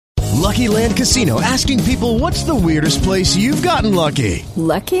Lucky Land Casino, asking people, what's the weirdest place you've gotten lucky?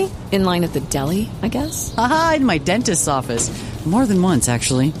 Lucky? In line at the deli, I guess? Aha, in my dentist's office. More than once,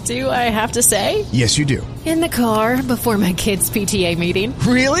 actually. Do I have to say? Yes, you do. In the car before my kids' PTA meeting.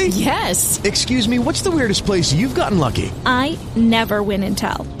 Really? Yes. Excuse me, what's the weirdest place you've gotten lucky? I never win and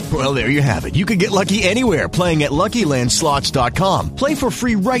tell. Well, there you have it. You can get lucky anywhere, playing at LuckyLandSlots.com. Play for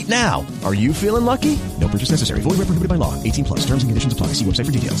free right now. Are you feeling lucky? No purchase necessary. Void where prohibited by law. 18 plus. Terms and conditions apply. See website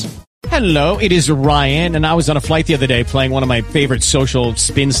for details. Hello, it is Ryan, and I was on a flight the other day playing one of my favorite social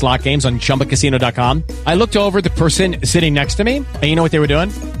spin slot games on ChumbaCasino.com. I looked over at the person sitting next to me, and you know what they were doing?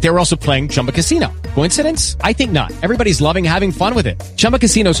 They were also playing Chumba Casino. Coincidence? I think not. Everybody's loving having fun with it. Chumba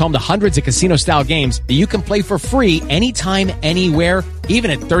Casino is home to hundreds of casino-style games that you can play for free anytime, anywhere,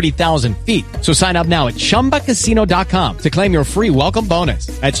 even at 30,000 feet. So sign up now at ChumbaCasino.com to claim your free welcome bonus.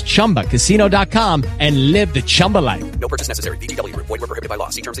 That's ChumbaCasino.com and live the Chumba life. No purchase necessary. VGW. Void where prohibited by law.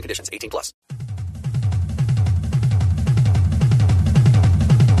 See terms and conditions. 18 plus.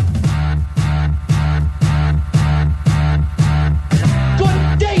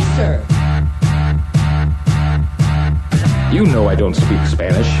 Good day, sir. You know I don't speak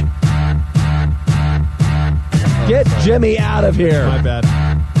Spanish. Get Jimmy out of here. My bad.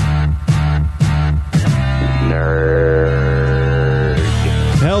 Nerd.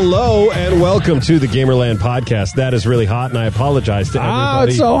 Hello and welcome to the Gamerland podcast. That is really hot, and I apologize to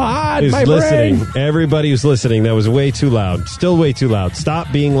everybody. It's so hot. Who's My listening? brain. Everybody who's listening, that was way too loud. Still way too loud.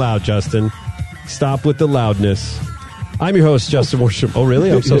 Stop being loud, Justin. Stop with the loudness. I'm your host, Justin Worsham. Oh,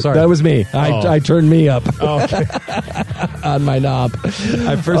 really? I'm so sorry. That was me. I turned me up Oh, okay. on my knob.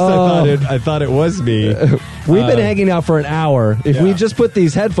 At first, I thought it was me. We've been hanging out for an hour. If we yeah. just put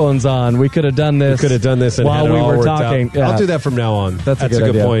these headphones on, we could have done this. And while had it we all were worked talking. out. Yeah. I'll do that from now on. That's a good a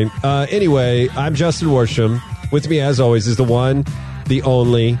good idea. point. Anyway, I'm Justin Worsham. With me, as always, is the one, the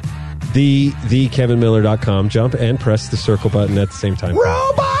only, the KevinMiller.com. Jump and press the circle button at the same time.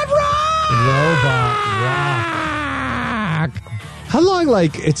 Robot Rock! Robot Rock. How long?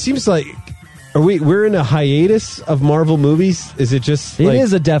 It seems like we're in a hiatus of Marvel movies. Is it just? It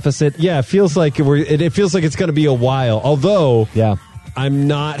is a deficit. Yeah, it feels like it feels like it's going to be a while. Although, yeah. I'm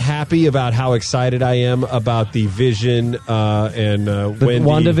not happy about how excited I am about the Vision and Wendy.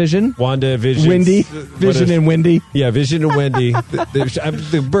 WandaVision? WandaVision. Wendy. Vision and Wendy. Yeah, Vision and Wendy.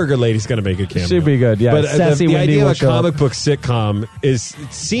 the Burger Lady's going to make a cameo. Should be good, yeah. But Sassy the Wendy idea will of a show up. comic book sitcom it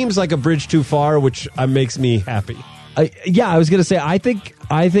seems like a bridge too far, which makes me happy. I was going to say, I think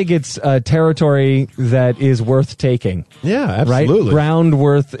it's a territory that is worth taking. Yeah, absolutely. Right? Ground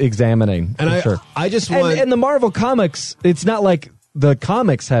worth examining. And sure. I just want... And the Marvel comics, it's not like the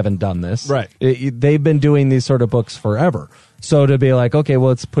comics haven't done this. Right. They've been doing these sort of books forever. So to be like, okay, well,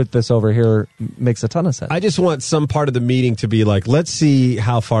 let's put this over here makes a ton of sense. I just want some part of the meeting to be like, let's see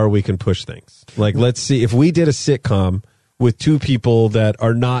how far we can push things. Let's see if we did a sitcom with two people that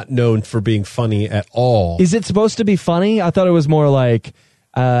are not known for being funny at all. Is it supposed to be funny? I thought it was more like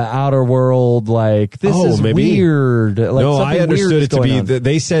Outer World, this is maybe. weird. No, I understood it to be, on.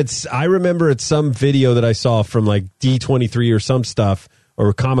 they said, I remember at some video that I saw from D23 or some stuff,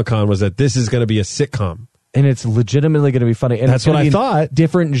 or Comic-Con, was that this is going to be a sitcom. And it's legitimately going to be funny. And that's what I thought.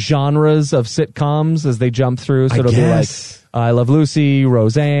 Different genres of sitcoms as they jump through. So it'll guess. be like I Love Lucy,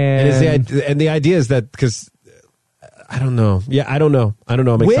 Roseanne. And the idea is that, because I don't know. Yeah, I don't know. I'm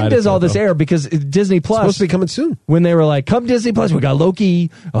excited. When does all this air? Because Disney Plus... It's supposed to be coming soon. When they were like, come Disney Plus, we got Loki.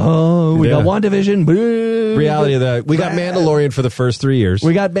 Oh, we got WandaVision. Boo. Reality of that. We got Mandalorian for the first 3 years.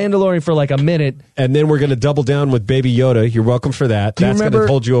 We got Mandalorian for a minute. And then we're going to double down with Baby Yoda. You're welcome for that. That's going to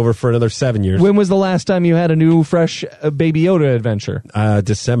hold you over for another 7 years. When was the last time you had a new, fresh Baby Yoda adventure?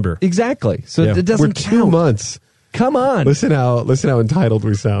 December. Exactly. So it doesn't We're 2 months. Come on. Listen how entitled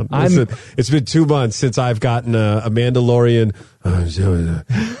we sound. It's been 2 months since I've gotten a Mandalorian.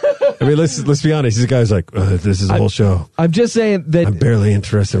 I mean, let's be honest. These guys like, this is a whole show. I'm just saying that I'm barely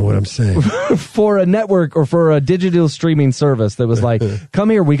interested in what I'm saying. For a network or for a digital streaming service that was like, come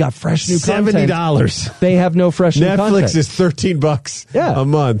here, we got fresh new content. $70. They have no fresh new content. Netflix is $13 a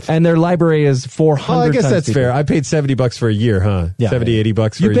month. And their library is 400. I guess that's fair. I paid $70 for a year, huh? Yeah. $70,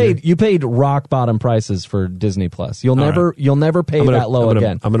 $80 for a year. You paid rock bottom prices for Disney Plus. You'll never pay that low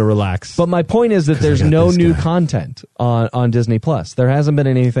again. I'm going to relax. But my point is that there's no new content on Disney Plus. There hasn't been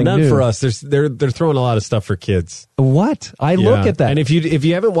anything None new. for us. They're throwing a lot of stuff for kids. What? I look at that. And if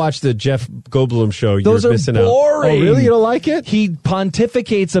you haven't watched the Jeff Goldblum show, those you're are missing boring. out. Oh, really? You don't like it? He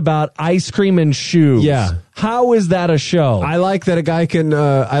pontificates about ice cream and shoes. Yeah. How is that a show? I like that a guy can.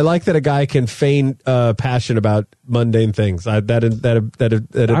 I like that a guy can feign passion about mundane things. That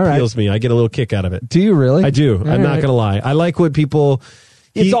appeals me. I get a little kick out of it. Do you really? I do. I'm not going to lie. I like when people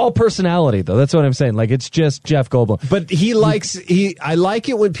It's all personality, though. That's what I'm saying. Like, it's just Jeff Goldblum. But I like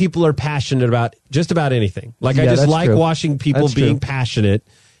it when people are passionate about just about anything. Like, I Yeah, just that's like true. watching people That's being true. passionate.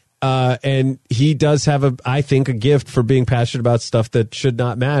 And he does have I think, a gift for being passionate about stuff that should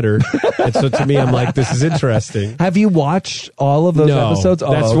not matter. And so to me, I'm like, this is interesting. Have you watched all of those episodes?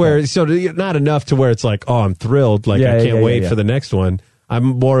 Oh, That's okay. where, so not enough to where it's like, oh, I'm thrilled. Like, Yeah, I can't yeah, wait yeah. for the next one. I'm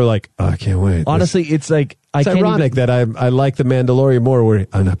more like, oh, I can't wait. Honestly, it's like, It's ironic that I like The Mandalorian more, where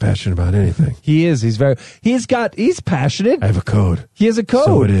I'm not passionate about anything. He is. He's passionate. I have a code. He has a code.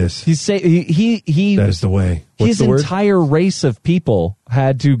 So it is. He That is the way. What's his the word? entire race of people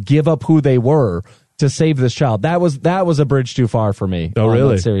had to give up who they were to save this child. That was a bridge too far for me. Oh, on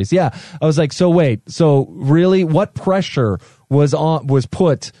really? that series. Yeah. I was like, so really, what pressure was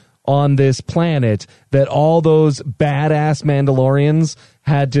put on this planet that all those badass Mandalorians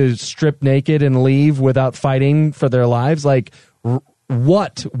had to strip naked and leave without fighting for their lives? Like,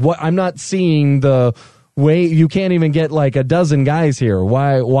 what? I'm not seeing the way. You can't even get like a dozen guys here.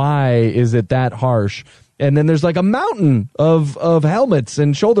 Why is it that harsh? And then there's like a mountain of helmets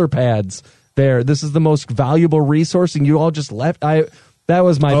and shoulder pads there. This is the most valuable resource, and you all just left. That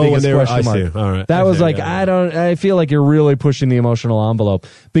was my biggest question mark. I see. All right. That was like, yeah. I feel like you're really pushing the emotional envelope,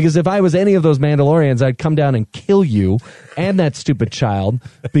 because if I was any of those Mandalorians, I'd come down and kill you and that stupid child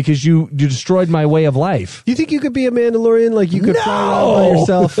because you destroyed my way of life. You think you could be a Mandalorian? Like, you could fly around by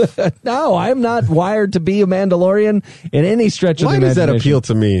yourself? No, I'm not wired to be a Mandalorian in any stretch Why of the does that imagination. appeal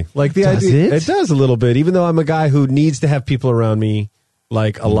to me? Like, the Does idea, it? does a little bit, even though I'm a guy who needs to have people around me,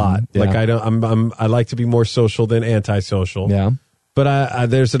 like, a lot. Yeah. Like, I like to be more social than antisocial. Yeah. But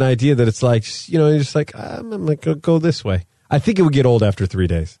there's an idea that it's like, you're just like, I'm like, go this way. I think it would get old after 3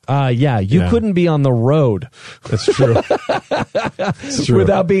 days. You couldn't be on the road That's true. It's true.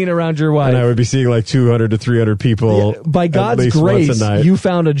 without being around your wife. And I would be seeing like 200 to 300 people. By at God's least once grace, a night. you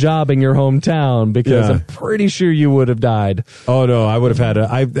found a job in your hometown, because Yeah. I'm pretty sure you would have died. Oh no, I would have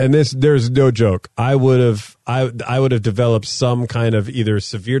had there's no joke. I would have developed some kind of either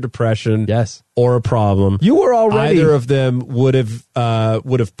severe depression, Yes. or a problem. You were already. Either of them would have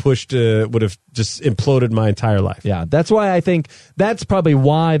just imploded my entire life. Yeah, that's why I think that's probably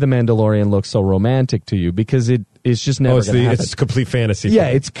why The Mandalorian looks so romantic to you, because it's just never going to happen. It's complete fantasy. Yeah,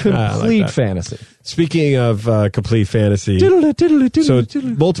 thing. it's complete I like that. fantasy. Speaking of complete fantasy, so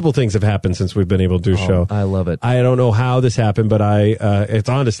multiple things have happened since we've been able to do a show. I love it. I don't know how this happened, but it's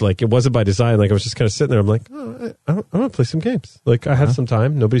honest. Like, it wasn't by design. Like, I was just kind of sitting there. I'm like, I want to play some games. Like, I had some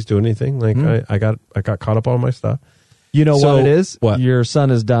time. Nobody's doing anything. Like, I got caught up on my stuff. You know So, what it is? what? Your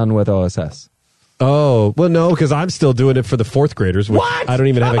son is done with OSS. Oh, well, no, because I'm still doing it for the fourth graders, which What? I don't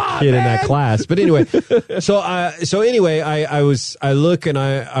even have Come a on, kid in man. that class. But anyway, so anyway, I was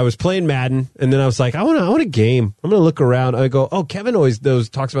playing Madden, and then I was like, I want a game. I'm going to look around. I go, oh, Kevin always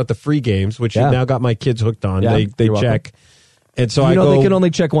talks about the free games, which Yeah. you've now got my kids hooked on. Yeah, They you're check. And so You I know, go, they can only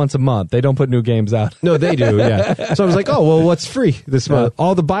check once a month. They don't put new games out. no, they do, yeah. So I was like, oh, well, what's free this month?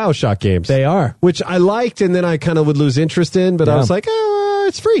 All the BioShock games. They are. Which I liked, and then I kind of would lose interest in, but I Yeah. was like, oh,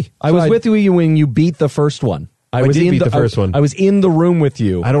 it's free. I So was with you when you beat the first one. I did beat the first one. I was in the room with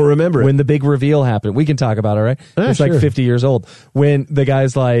you. I don't remember it. when the big reveal happened. We can talk about it, right? Yeah, it's sure. like 50 years old. When the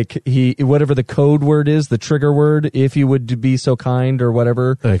guy's like, whatever the code word is, the trigger word, if you would be so kind or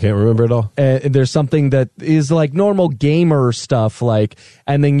whatever. I can't remember it all. There's something that is like normal gamer stuff, like,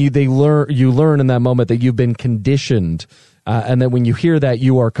 and then you learn in that moment that you've been conditioned. And then when you hear that,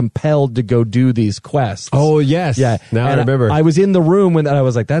 you are compelled to go do these quests. Oh, yes. Yeah. Now And I remember. I was in the room when I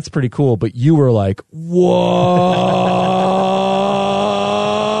was like, that's pretty cool. But you were like,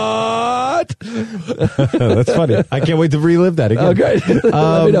 what? That's funny. I can't wait to relive that again. Okay.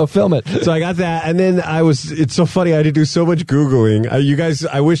 Let me know. Film it. So I got that, and then it's so funny. I had to do so much Googling. You guys,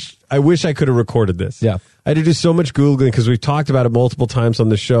 I wish I could have recorded this. Yeah. I had to do so much Googling because we've talked about it multiple times on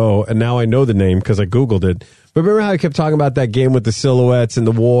the show, and now I know the name because I Googled it. But remember how I kept talking about that game with the silhouettes and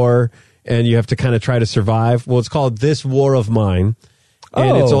the war, and you have to kind of try to survive? Well, it's called This War of Mine.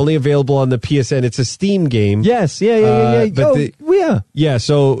 And it's only available on the PSN. It's a Steam game. Yes. Yeah. but yeah. Yeah,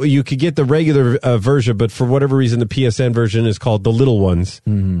 so you could get the regular version, but for whatever reason, the PSN version is called The Little Ones,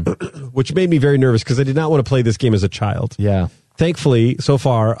 which made me very nervous because I did not want to play this game as a child. Yeah. Thankfully, so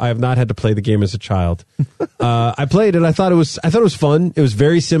far, I have not had to play the game as a child. I played it. I thought it was fun. It was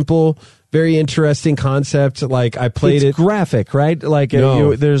very simple, very interesting concept. Like, I played It's it. graphic, right? Like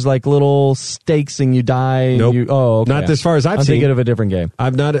No. there's like little stakes and you die. Nope. Okay. Not as far as I've I'm seen. thinking of a different game.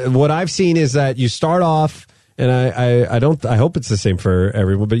 I've not. What I've seen is that you start off, and I hope it's the same for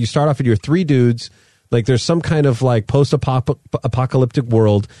everyone. But you start off and you're three dudes. Like, there's some kind of like post-apocalyptic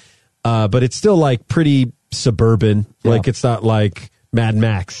world, but it's still like pretty suburban. Yeah. Like, it's not like Mad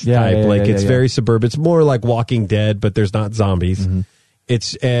Max Yeah, type. yeah, like yeah, it's yeah. very suburban. It's more like Walking Dead, but there's not zombies.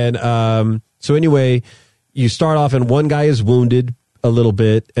 So anyway, you start off and one guy is wounded a little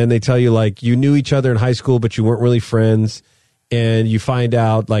bit, and they tell you like you knew each other in high school, but you weren't really friends. And you find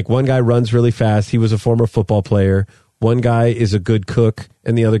out like one guy runs really fast. He was a former football player. One guy is a good cook,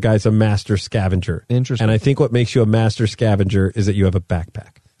 and the other guy's a master scavenger. Interesting. And I think what makes you a master scavenger is that you have a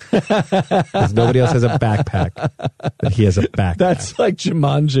backpack. Because nobody else has a backpack, but he has a backpack. That's like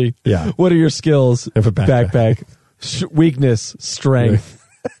Jumanji. Yeah. What are your skills? I have a backpack. Weakness, strength.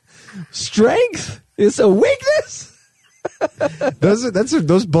 Strength is a weakness.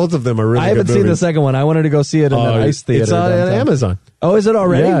 Those both of them are really. I haven't good seen the movies. second one. I wanted to go see it in an ice theater. It's on downtown. Amazon. Oh, is it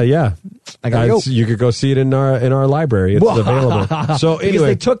already? Yeah. I gotta go. You could go see it in our library. It's available. So Because anyway,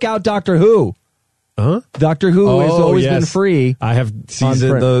 they took out Doctor Who. huh? Doctor Who has always been yes. free. I have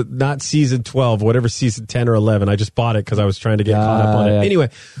not season 12, whatever season 10 or 11. I just bought it because I was trying to get caught up on it. Yeah. Anyway,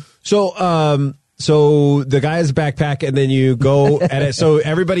 so the guy has a backpack, and then you go at it. So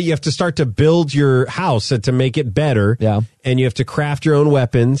everybody, you have to start to build your house and to make it better. Yeah. And you have to craft your own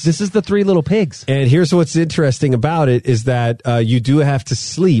weapons. This is the Three Little Pigs. And here's what's interesting about it is that you do have to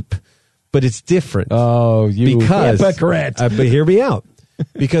sleep, but it's different. Oh, you because hypocrite. But hear me out.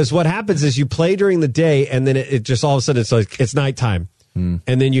 Because what happens is you play during the day, and then it just all of a sudden it's like it's nighttime. And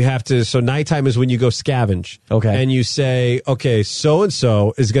then you have to, so nighttime is when you go scavenge. Okay. And you say, okay,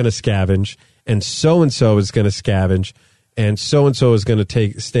 so-and-so is going to scavenge, and so-and-so is going to scavenge, and so-and-so is going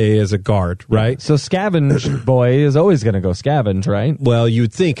to stay as a guard, right? So Scavenge Boy is always going to go scavenge, right? Well,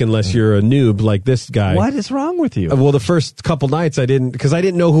 you'd think, unless you're a noob like this guy. What is wrong with you? Well, the first couple nights I didn't, because I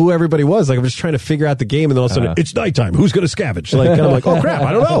didn't know who everybody was. Like, I'm just trying to figure out the game, and then all of a sudden, it's nighttime. Who's going to scavenge? Like, and I'm like, oh crap,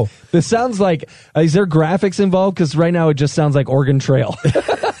 I don't know. This sounds like, is there graphics involved? Because right now it just sounds like Oregon Trail.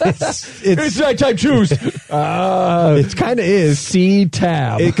 It's nighttime choose. it kind of is.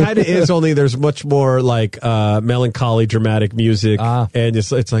 C-tab. It kind of is, only there's much more like melancholy, dramatic music, and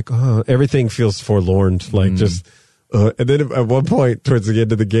it's like everything feels forlorn, like just. And then at one point towards the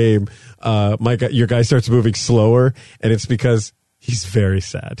end of the game, your guy starts moving slower, and it's because he's very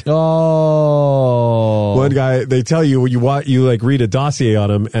sad. Oh, one guy, they tell you you like read a dossier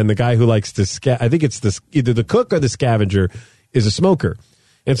on him, and the guy who likes to I think it's either the cook or the scavenger is a smoker.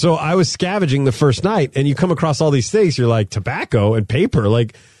 And so I was scavenging the first night, and you come across all these things. You're like tobacco and paper.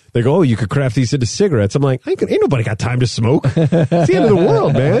 Like they go, oh, you could craft these into cigarettes. I'm like, ain't nobody got time to smoke. It's the end of the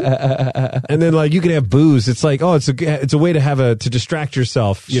world, man. And then like you can have booze. It's like, oh, it's a way to distract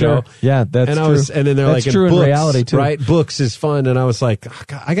yourself. You know? Yeah, that's true. And then they're that's like, true books, in reality too. Right? Books is fun. And I was like, oh,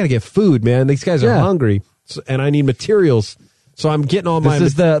 God, I got to get food, man. These guys are hungry, and I need materials. So I'm getting all my.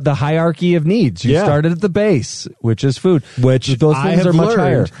 This is the hierarchy of needs. You started at the base, which is food. Which those I things have are much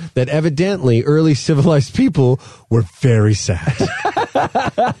higher. learned that evidently early civilized people were very sad. And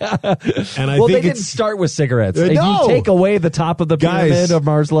I Well, think they didn't start with cigarettes. If No. you take away the top of the pyramid Guys, of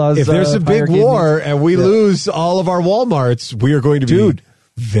Maslow's, if there's a big hierarchy of war needs- and we lose all of our Walmarts, we are going to be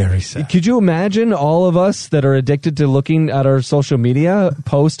very sad. Could you imagine all of us that are addicted to looking at our social media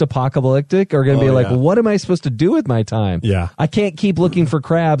post-apocalyptic are going to be like, yeah. what am I supposed to do with my time? Yeah. I can't keep looking for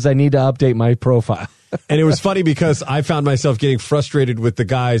crabs. I need to update my profile. And it was funny because I found myself getting frustrated with the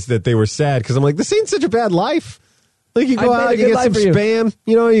guys that they were sad because I'm like, this ain't such a bad life. Like you go I made a out, you good get life some for you. spam,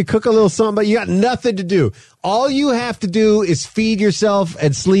 you cook a little something, but you got nothing to do. All you have to do is feed yourself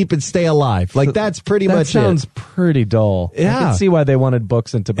and sleep and stay alive. Like that's pretty That much sounds it. pretty dull. I Yeah. can see why they wanted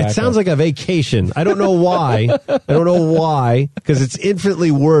books and tobacco. It sounds like a vacation. I don't know why. Because it's infinitely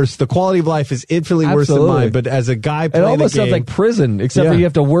worse. The quality of life is infinitely worse than Absolutely. mine. But as a guy It playing almost the game, sounds like prison, except Yeah. for you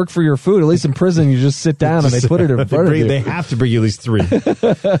have to work for your food. At least in prison, you just sit down and they put it in front of you. They have to bring you at least 3.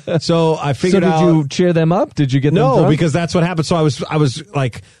 So I So figured did out. you cheer them up? Did you get them No, drunk? because that's what happened. So I was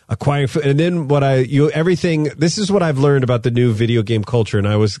like acquiring food, and then everything. This is what I've learned about the new video game culture, and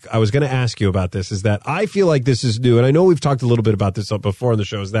I was going to ask you about this. Is that I feel like this is new, and I know we've talked a little bit about this before on the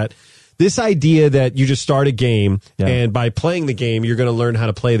show. Is that this idea that you just start a game, and by playing the game, you're going to learn how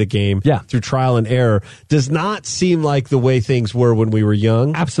to play the game through trial and error does not seem like the way things were when we were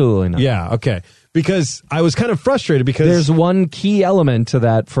young. Absolutely not. Yeah. Okay. Because I was kind of frustrated because There's one key element to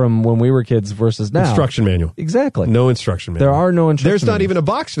that from when we were kids versus now. instruction manual. Exactly. No instruction manual. There are no instruction There's not manuals. even a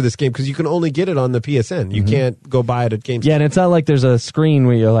box for this game because you can only get it on the PSN. You can't go buy it at GameStop. Yeah, and it's not like there's a screen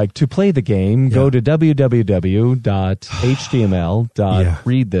where you're like, to play the game, go to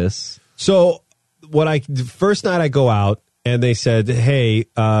www.html.read this. So the first night I go out and they said, hey,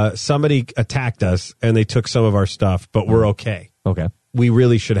 somebody attacked us and they took some of our stuff, but we're okay. Okay. We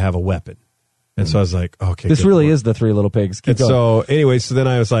really should have a weapon. And so I was like, okay. This good really Lord. is the Three Little Pigs. Keep And going. so anyway, so then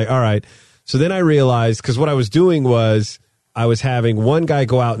I was like, all right. So then I realized, because what I was doing was I was having one guy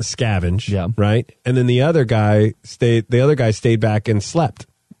go out and scavenge, Yeah. right? And then the other guy stayed back and slept.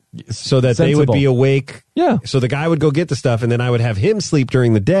 So that they would be awake. Yeah. So the guy would go get the stuff, and then I would have him sleep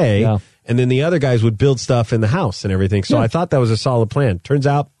during the day, Yeah. and then the other guys would build stuff in the house and everything. So Yeah. I thought that was a solid plan. Turns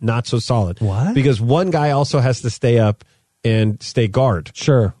out, not so solid. What? Because one guy also has to stay up and stay guard.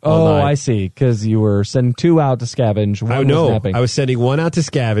 Sure. all Oh, night. I see. Because you were sending 2 out to scavenge. One I was know. napping. I was sending one out to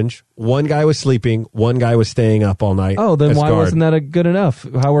scavenge. One guy was sleeping. One guy was staying up all night. Oh, then as why guard. wasn't that good enough?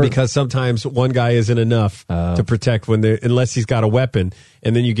 How were Because sometimes one guy isn't enough to protect unless he's got a weapon,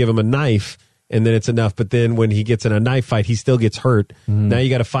 and then you give him a knife, and then it's enough. But then when he gets in a knife fight, he still gets hurt. Now you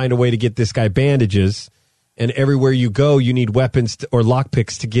got to find a way to get this guy bandages, and everywhere you go, you need weapons or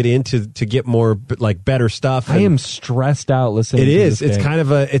lockpicks to get into to get more like better stuff. I And am stressed out listening. It to is. This It's game. kind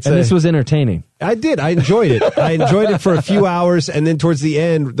of a. It's and a, this was entertaining. I did. I enjoyed it. I enjoyed it for a few hours, and then towards the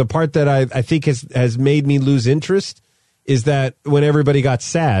end, the part that I think has made me lose interest is that when everybody got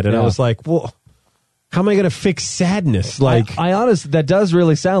sad, and I Yeah. was like, well, how am I going to fix sadness? Like, I honestly, that does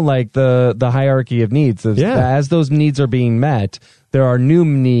really sound like the hierarchy of needs. Yeah. As those needs are being met, there are new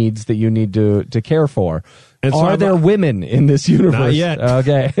needs that you need to care for. And so are I'm- there women in this universe? Not yet.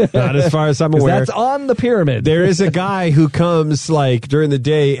 Okay. not as far as I'm 'Cause aware. that's on the pyramid. There is a guy who comes like during the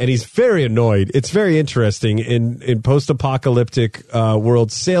day, and he's very annoyed. It's very interesting in post-apocalyptic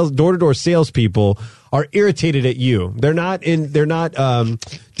world. Door-to-door salespeople are irritated at you. They're not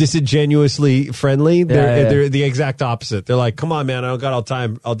disingenuously friendly. They're the exact opposite. They're like, "Come on, man, I don't got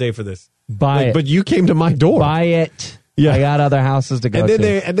all day for this." Buy it. But you came to my door. Buy it. Yeah. I got other houses to go And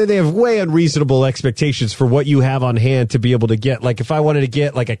then to. they have way unreasonable expectations for what you have on hand to be able to get. Like if I wanted to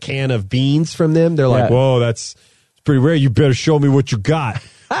get like a can of beans from them, they're like, Yeah. "Whoa, that's pretty rare. You better show me what you got."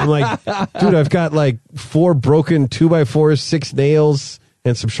 I'm like, "Dude, I've got like 4 broken 2x4s, 6 nails,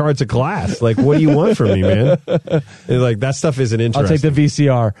 and some shards of glass. Like, what do you want from me, man?" And like that stuff isn't I'll interesting. take the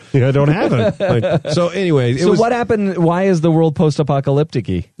VCR. Yeah, I don't have it. Like, so anyway, So what happened? Why is the world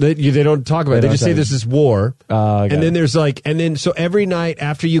post-apocalyptic-y? They don't talk about it. They just say this is war. Okay. And then there's so every night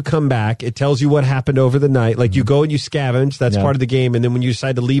after you come back, it tells you what happened over the night. Like you go and you scavenge. That's Yeah. part of the game. And then when you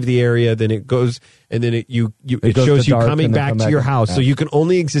decide to leave the area, then it goes, and then it goes shows to you dark coming and then back come to back your in. house. Yeah. So you can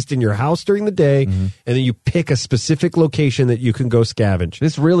only exist in your house during the day. And then you pick a specific location that you can go scavenge.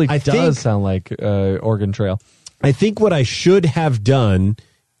 This really I does think- sound like Oregon Trail. I think what I should have done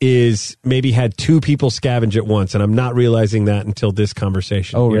is maybe had 2 people scavenge at once, and I'm not realizing that until this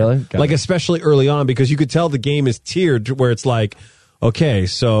conversation. Oh, here. really? Got Like it. especially early on, because you could tell the game is tiered where it's like, okay,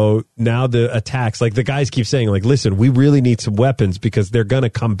 so now the attacks, like the guys keep saying, like, listen, we really need some weapons because they're going to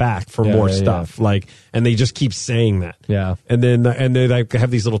come back for more stuff. Like, and they just keep saying that. Yeah. And then, and they like have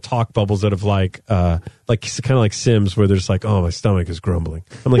these little talk bubbles that have like kind of like Sims where they're just like, oh, my stomach is grumbling.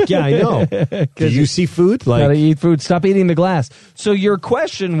 I'm like, yeah, I know. Do you see food? Like, Gotta eat food. Stop eating the glass. So your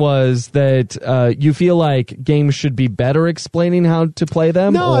question was that you feel like games should be better explaining how to play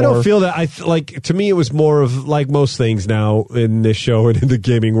them? No, I don't feel that. Like to me, it was more of like most things now in this show and in the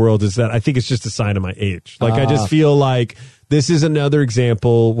gaming world is that I think it's just a sign of my age. Like I just feel like this is another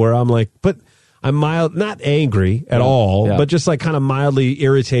example where I'm like, but I'm not angry at all, but just like kind of mildly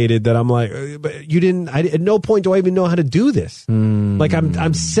irritated that I'm like, but you didn't. At no point do I even know how to do this. Like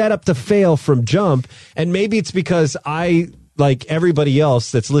I'm set up to fail from jump, and maybe it's because I like everybody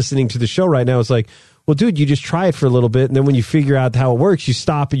else that's listening to the show right now is like, well, dude, you just try it for a little bit, and then when you figure out how it works, you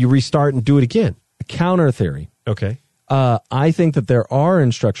stop and you restart and do it again. Counter theory. Okay. I think that there are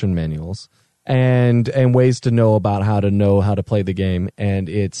instruction manuals and ways to know how to play the game, and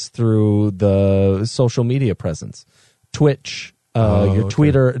it's through the social media presence, Twitch, your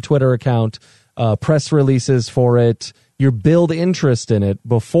Twitter account, press releases for it. You build interest in it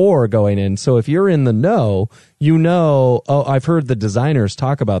before going in. So if you're in the know, you know, oh, I've heard the designers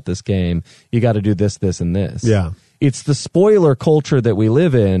talk about this game. You got to do this, this, and this. Yeah. It's the spoiler culture that we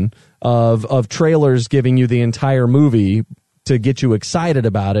live in of trailers giving you the entire movie to get you excited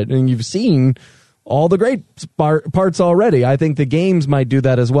about it. And you've seen all the great parts already. I think the games might do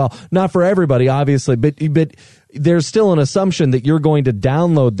that as well. Not for everybody, obviously, but there's still an assumption that you're going to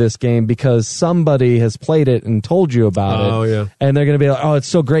download this game because somebody has played it and told you about it. Oh, yeah. And they're going to be like, oh, it's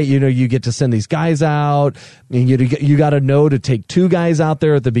so great. You know, you get to send these guys out. And you got to know to take 2 guys out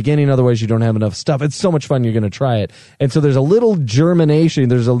there at the beginning. Otherwise, you don't have enough stuff. It's so much fun. You're going to try it. And so there's a little germination.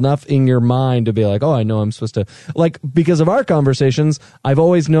 There's enough in your mind to be like, oh, I know I'm supposed to. Like, because of our conversations, I've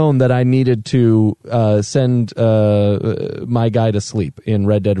always known that I needed to send my guy to sleep in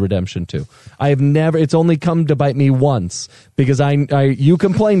Red Dead Redemption 2. I have never, it's only come to bite me once because you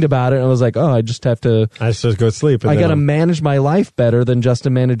complained about it, and I was like, oh, I just have to. I just go to sleep. I got to manage my life better than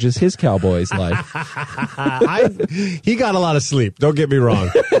Justin manages his Cowboys life. He got a lot of sleep. Don't get me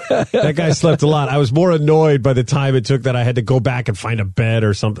wrong. That guy slept a lot. I was more annoyed by the time it took that I had to go back and find a bed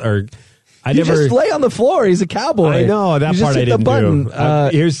or something. Or you just lay on the floor. He's a cowboy. I know that part I didn't do.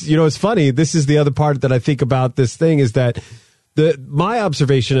 It's funny. This is the other part that I think about this thing is that my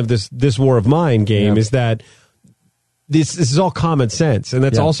observation of this War of Mine game is that this is all common sense, and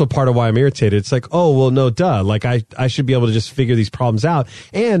that's also part of why I'm irritated. It's like, oh well, no, duh. Like I should be able to just figure these problems out,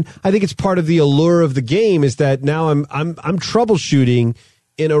 and I think it's part of the allure of the game is that now I'm troubleshooting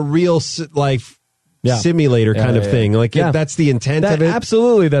in a real simulator kind of thing. Like that's the intent of it.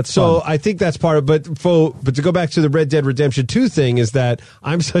 Absolutely, that's so. Fun. I think that's part of. But to go back to the Red Dead Redemption 2 thing is that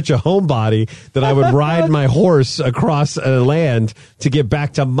I'm such a homebody that I would ride my horse across a land to get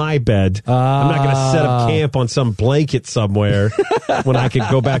back to my bed. I'm not going to set up camp on some blanket somewhere when I could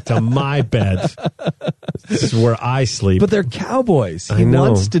go back to my bed. This is where I sleep. But they're cowboys. He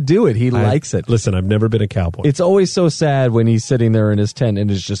wants to do it. He likes it. Listen, I've never been a cowboy. It's always so sad when he's sitting there in his tent and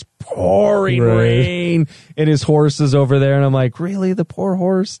it's just pouring rain and his horse is over there. And I'm like, really? The poor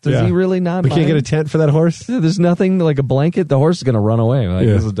horse? Does he really not We mind? can't get a tent for that horse? There's nothing like a blanket. The horse is going to run away. Like,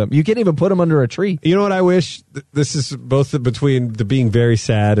 this is dumb. You can't even put him under a tree. You know what I wish? This is both between the being very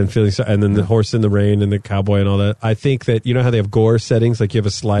sad and feeling sad, and then the horse in the rain and the cowboy and all that. I think that, you know how they have gore settings? Like you have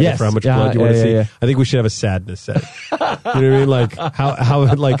a slider for how much blood you want to see? Yeah. I think we should have a sadness setting. You know what I mean? Like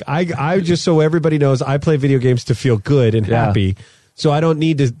how like I just, so everybody knows I play video games to feel good and happy. So I don't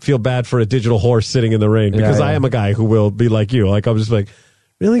need to feel bad for a digital horse sitting in the rain because I am a guy who will be like you. Like I'm just like,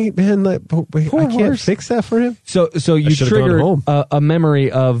 really, man? Like, I can't fix that for him. So you triggered a memory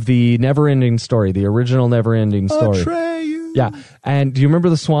of the Never-Ending Story, the original Never-Ending Story. Atreyu. Yeah, and do you remember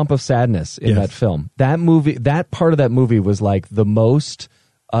the Swamp of Sadness in that film? That movie, that part of that movie was like the most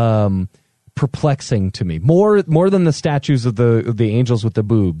perplexing to me, more than the statues of the angels with the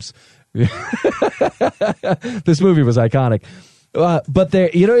boobs. This movie was iconic. But there,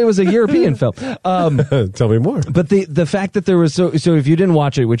 it was a European film. Tell me more. But the fact that there was so if you didn't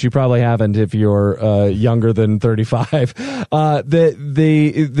watch it, which you probably haven't if you're younger than 35,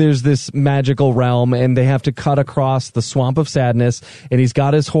 there's this magical realm and they have to cut across the Swamp of Sadness, and he's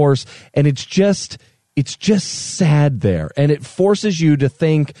got his horse, and it's just sad there, and it forces you to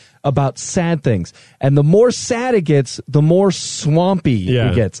think about sad things. And the more sad it gets, the more swampy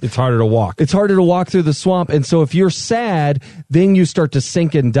it gets. It's harder to walk. It's harder to walk through the swamp. And so if you're sad, then you start to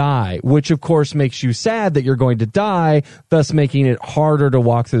sink and die, which of course makes you sad that you're going to die, thus making it harder to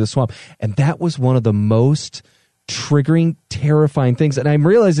walk through the swamp. And that was one of the most triggering, terrifying things. And I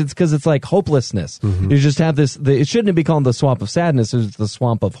realize it's because it's like hopelessness. You just have this, it shouldn't be called the Swamp of Sadness, it's the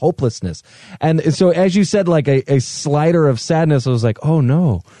Swamp of Hopelessness. And so as you said, like a slider of sadness, I was like, oh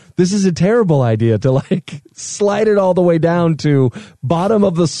no, this is a terrible idea to like slide it all the way down to bottom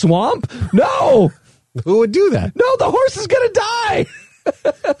of the swamp. No! Who would do that? No, the horse is going to die.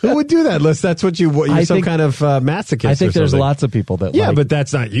 Who would do that unless that's what you're some kind of masochist? I think there's lots of people that but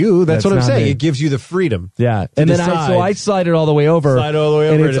that's not you. That's what I'm saying. It gives you the freedom. Yeah. And then I slide it all the way over.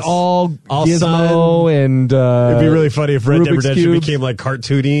 And it's all Gizmo and it'd be really funny if Red Dead Redemption cubes. became like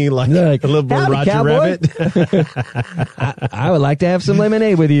cartoony, like a little more Roger cowboy. Rabbit. I would like to have some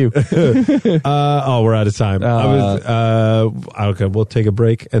lemonade with you. We're out of time. Okay, we'll take a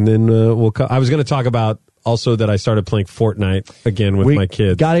break and then we'll I was going to talk about also that I started playing Fortnite again with my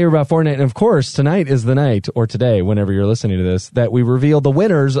kids. Got to hear about Fortnite. And of course, tonight is the night, or today, whenever you're listening to this, that we reveal the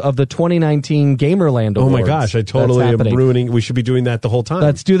winners of the 2019 Gamerland Awards. Oh my gosh, I totally am ruining. We should be doing that the whole time.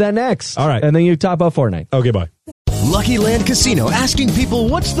 Let's do that next. All right. And then you talk about Fortnite. Okay, bye. Lucky Land Casino, asking people,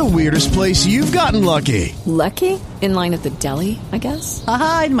 what's the weirdest place you've gotten lucky? Lucky? In line at the deli, I guess?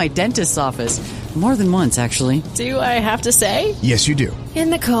 Aha, in my dentist's office. More than once, actually. Do I have to say? Yes, you do. In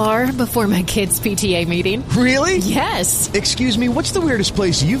the car before my kids' PTA meeting. Really? Yes. Excuse me, what's the weirdest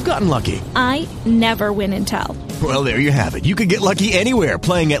place you've gotten lucky? I never win and tell. Well, there you have it. You can get lucky anywhere,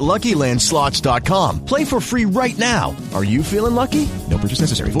 playing at LuckyLandSlots.com. Play for free right now. Are you feeling lucky? No purchase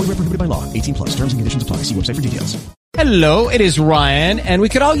necessary. Void where prohibited by law. 18+. Terms and conditions apply. See website for details. Hello, it is Ryan, and we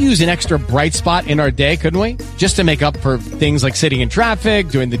could all use an extra bright spot in our day, couldn't we? Just to make up for things like sitting in traffic,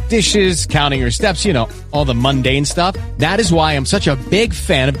 doing the dishes, counting your steps, all the mundane stuff. That is why I'm such a big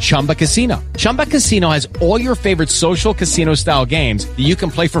fan of Chumba Casino. Chumba Casino has all your favorite social casino-style games that you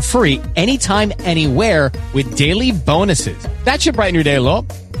can play for free anytime, anywhere with daily bonuses. That should brighten your day a little.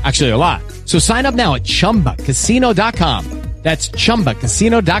 Actually, a lot. So sign up now at ChumbaCasino.com. That's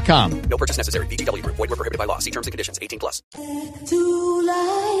ChumbaCasino.com. No purchase necessary. VGW Group. Void where prohibited by law. See terms and conditions. 18+. Back to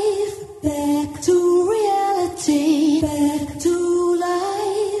life. Back to reality.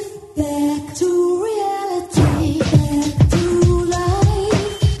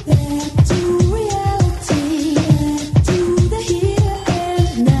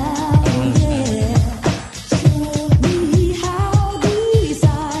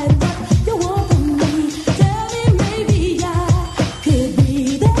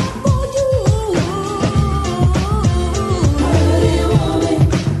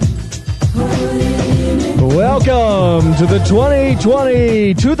 Welcome to the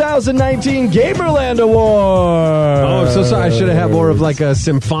 2019 Gamerland Awards. Oh, I'm so sorry. I should have had more of like a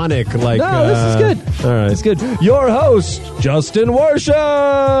symphonic, like. No, this is good. All right, it's good. Your host, Justin Worsham.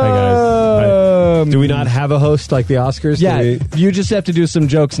 Hi guys. Do we not have a host like the Oscars? Yeah, you just have to do some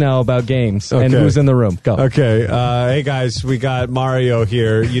jokes now about games and who's in the room. Go. Okay. Hey guys, we got Mario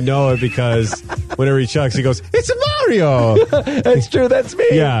here. You know it because whenever he chucks, he goes, "It's a Mario." That's true. That's me.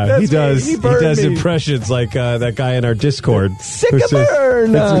 Yeah, that's he does. Me. He does me. impressions like that guy in our Discord. Sick of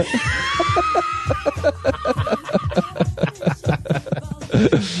burn.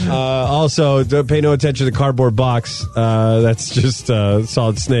 Also, don't pay no attention to the cardboard box. That's just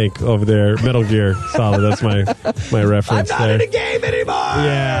Solid Snake over there. Metal Gear Solid. That's my reference. I'm not there. in a game anymore.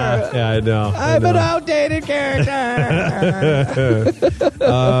 Yeah, I know. I'm an outdated character.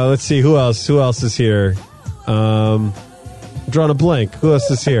 Let's see who else. Who else is here? Drawn a blank. Who else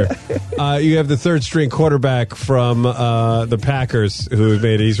is here? You have the third string quarterback from the Packers who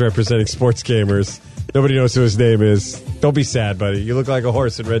made it. He's representing sports gamers. Nobody knows who his name is. Don't be sad, buddy. You look like a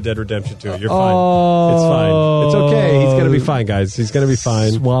horse in Red Dead Redemption 2. You're fine. It's fine. It's okay. He's going to be fine, guys. He's going to be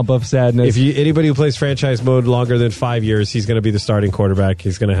fine. Swamp of sadness. If anybody who plays franchise mode longer than 5 years, he's going to be the starting quarterback.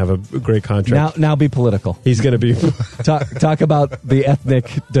 He's going to have a great contract. Now be political. He's going to be... talk about the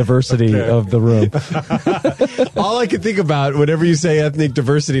ethnic diversity of the room. All I can think about whenever you say ethnic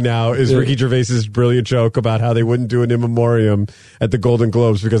diversity now is Ricky Gervais's brilliant joke about how they wouldn't do an in memoriam at the Golden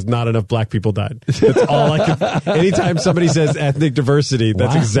Globes because not enough black people died. That's all I can... Anytime somebody says ethnic diversity,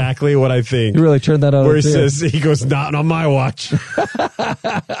 that's exactly what I think. You really turned that on. Where he goes, not on my watch.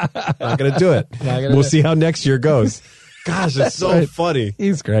 Not going to do it. We'll see how next year goes. Gosh, it's so funny.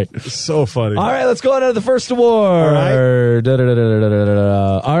 He's great. It's so funny. All right, let's go on to the first award. All right.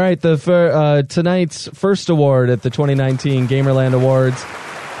 All right, tonight's first award at the 2019 Gamerland Awards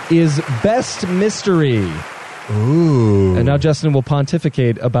is Best Mystery. Ooh. And now Justin will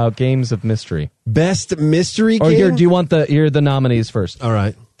pontificate about games of mystery. Best mystery game? Or here, do you want the nominees first? All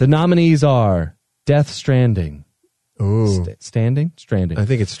right. The nominees are Death Stranding. Ooh. Stranding? I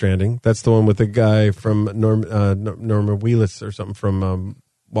think it's Stranding. That's the one with the guy from Norman Wheelis or something from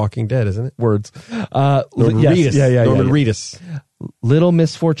Walking Dead, isn't it? Words. Norman Reedus. Yeah. Norman Reedus. Little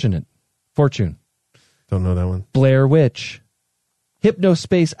Miss Fortune. Don't know that one. Blair Witch.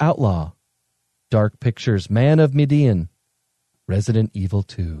 Hypnospace Outlaw. Dark Pictures, Man of Medan, Resident Evil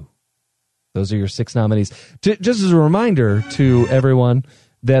 2. Those are your 6 nominees. Just as a reminder to everyone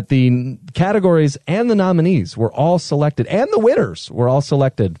that the categories and the nominees were all selected, and the winners were all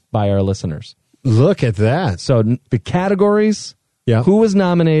selected by our listeners. Look at that. So the categories, who was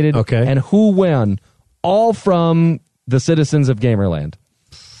nominated, and who won, all from the citizens of Gamerland.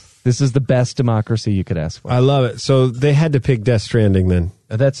 This is the best democracy you could ask for. I love it. So they had to pick Death Stranding then.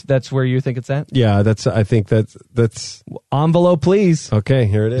 That's where you think it's at? Yeah, I think that's envelope, please. Okay,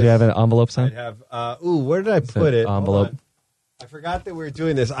 here it is. Do you have an envelope sign? I have where did I put it? Envelope. I forgot that we were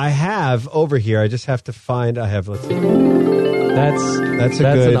doing this. I have over here. I just have to find. Let's see. That's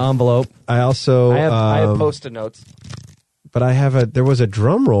an envelope. I also I have Post-it notes. But there was a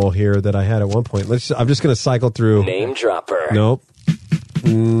drum roll here that I had at one point. I'm just going to cycle through. Name dropper. Nope.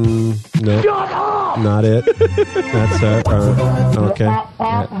 Nope. Shut up! Not it. That's okay.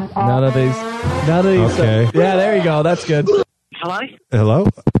 None of these. Okay. Yeah, there you go. That's good. Hello?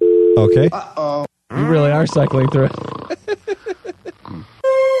 Okay. You really are cycling through it.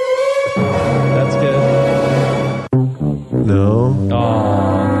 That's good. No.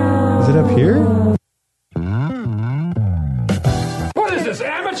 Aww. Is it up here? What is this,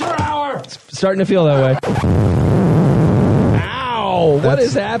 amateur hour? It's starting to feel that way. Ow! What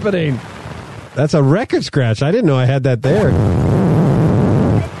is happening? That's a record scratch. I didn't know I had that there.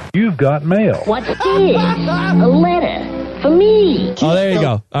 You've got mail. What's this? A letter for me. Oh, there you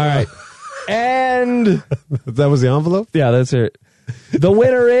go. All right. And that was the envelope? Yeah, that's it. The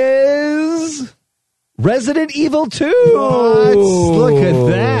winner is Resident Evil 2. What? Look at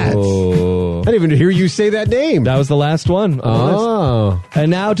that. I didn't even hear you say that name. That was the last one. Oh. And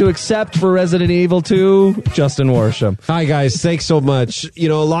now to accept for Resident Evil 2, Justin Worsham. Hi, guys. Thanks so much. A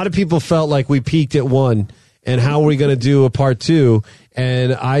lot of people felt like we peaked at 1, and how are we going to do a part 2?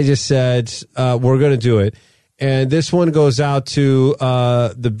 And I just said, we're going to do it. And this one goes out to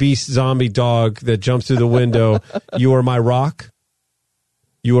the beast zombie dog that jumps through the window. You are my rock.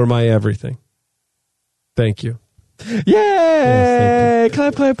 You are my everything. Thank you. Yay! Yes,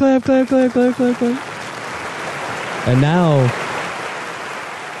 clap, clap, clap, clap, clap, clap, clap, clap. And now,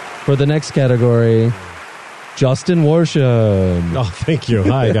 for the next category, Justin Worsham. Oh, thank you.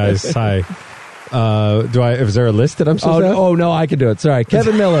 Hi, guys. Hi. Is there a list that I'm supposed to have? Oh, no, I can do it. Sorry.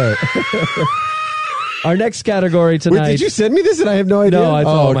 Kevin Miller. Our next category tonight. Wait, did you send me this and I have no idea? No, I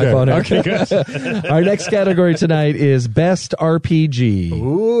saw it on my phone. Okay, good. Our next category tonight is Best RPG.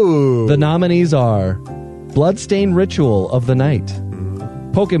 Ooh. The nominees are Bloodstained Ritual of the Night,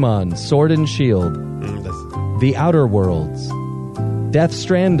 Pokemon Sword and Shield, The Outer Worlds, Death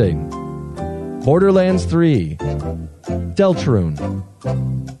Stranding, Borderlands 3, Deltarune.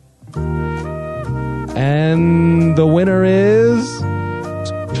 And the winner is...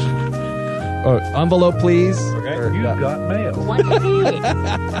 Oh, envelope, please. Okay. You got mail.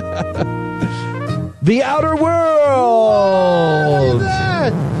 The Outer Worlds.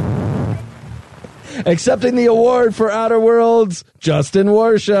 Accepting the award for Outer Worlds, Justin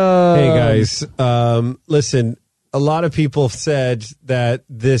Worsham. Hey, guys. Listen, a lot of people said that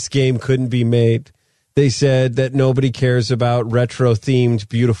this game couldn't be made. They said that nobody cares about retro-themed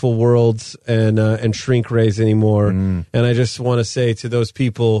beautiful worlds and shrink rays anymore. And I just want to say to those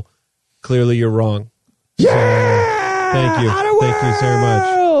people, clearly you're wrong. Yeah! Thank you. Thank you very much. Why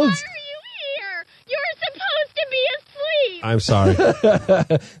are you here? You're supposed to be asleep. I'm sorry.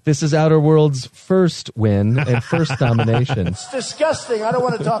 This is Outer Worlds' first win and first nomination. It's disgusting. I don't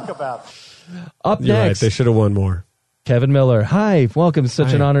want to talk about it. Up You're right. next, They should have won more. Kevin Miller. Hi, welcome. Such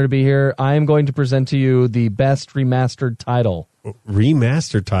Hi. an honor to be here. I am going to present to you the best remastered title.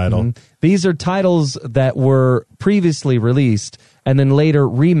 Remastered title. These are titles that were previously released and then later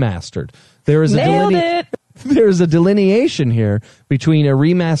remastered. There is There is a delineation here between a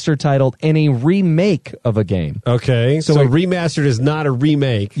remaster title and a remake of a game. Okay, so remastered is not a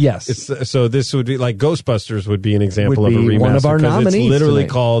remake. Yes. So this would be like Ghostbusters would be an example Would of a be remaster. one of our 'cause nominees It's literally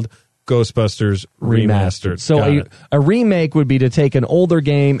tonight. called Ghostbusters Remastered. So Got it. a remake would be to take an older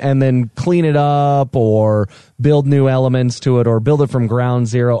game and then clean it up or build new elements to it or build it from ground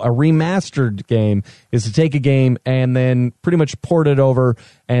zero. A remastered game is to take a game and then pretty much port it over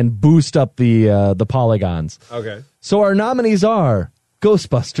and boost up the polygons. Okay. So our nominees are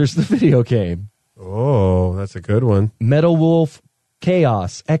Ghostbusters, the video game, Oh, that's a good one. Metal Wolf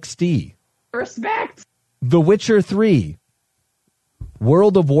Chaos XD, Respect. The Witcher 3,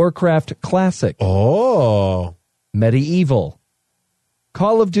 World of Warcraft Classic, Oh. Medieval,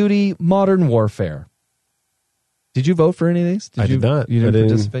 Call of Duty Modern Warfare. Did you vote for any of these? I did not. You didn't I didn't.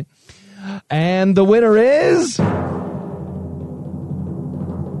 participate? And the winner is...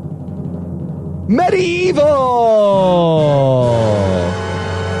 Medieval!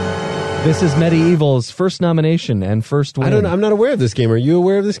 This is Medieval's first nomination and first win. I don't know. I'm not aware of this game. Are you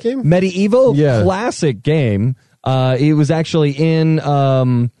aware of this game? Medieval, Yeah. classic game. It was actually in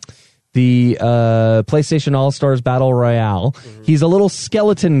the PlayStation All-Stars Battle Royale. He's a little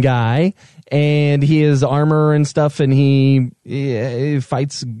skeleton guy, and he has armor and stuff, and he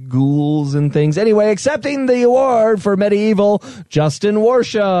fights ghouls and things. Anyway, accepting the award for Medieval, Justin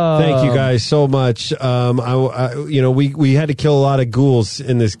Worsham. Thank you guys so much. We had to kill a lot of ghouls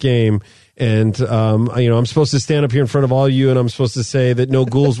in this game. And, I'm supposed to stand up here in front of all you and I'm supposed to say that no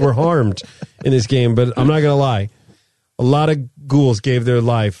ghouls were harmed in this game. But I'm not going to lie. A lot of ghouls gave their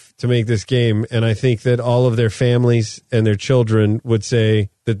life to make this game. And I think that all of their families and their children would say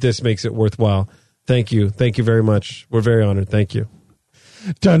that this makes it worthwhile. Thank you. Thank you very much. We're very honored. Thank you.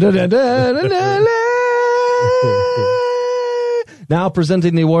 Dun, dun, dun, dun, dun, dun, dun. Now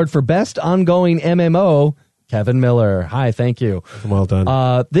presenting the award for Best Ongoing MMO, Kevin Miller. Hi, thank you. Well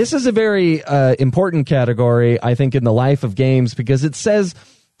done. This is a very important category, I think, in the life of games, because it says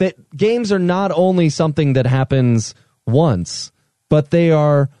that games are not only something that happens once, but they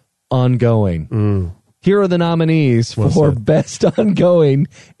are ongoing. Here are the nominees for Best Ongoing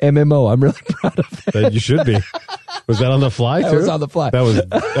MMO. I'm really proud of that. You should be. Was that on the fly, too? That was on the fly. That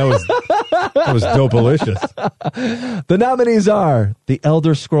was dope-alicious. The nominees are The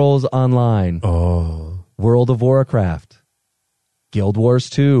Elder Scrolls Online, World of Warcraft, Guild Wars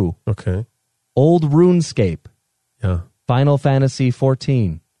 2, Okay. Old RuneScape, Yeah. Final Fantasy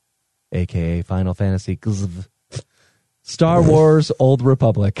 14, a.k.a. Final Fantasy XV, Star Wars Old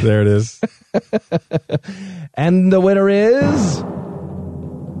Republic. There it is. And the winner is...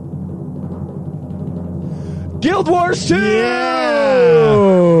 Guild Wars 2!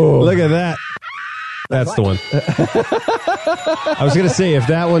 Look at that. That's the one. I was going to say, if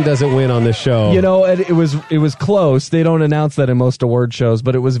that one doesn't win on this show. You know, it was close. They don't announce that in most award shows,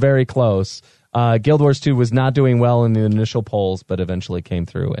 but it was very close. Guild Wars 2 was not doing well in the initial polls, but eventually came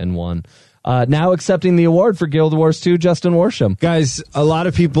through and won. Now accepting the award for Guild Wars 2, Justin Worsham. Guys, a lot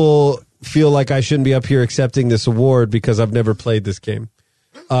of people feel like I shouldn't be up here accepting this award because I've never played this game.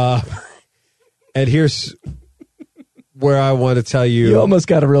 And here's where I want to tell you. You almost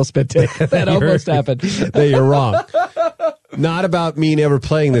got a real spit take. That almost happened. That you're wrong. not about me never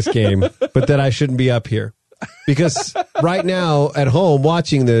playing this game, but that I shouldn't be up here. Because right now at home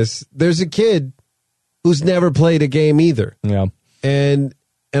watching this, there's a kid who's never played a game either. Yeah. And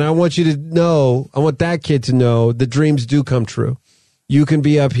I want you to know, I want that kid to know that dreams do come true. You can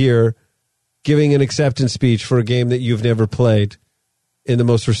be up here giving an acceptance speech for a game that you've never played in the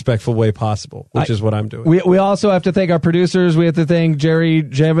most respectful way possible, which is what I'm doing. We also have to thank our producers. We have to thank Jerry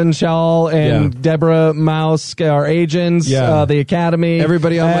Jevenshall and Deborah Mouse, our agents, the Academy.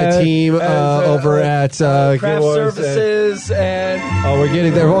 Everybody on my team over at Craft Services. And we're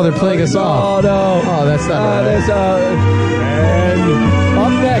getting there. Oh, they're playing us off. Oh, no. Oh, that's not right.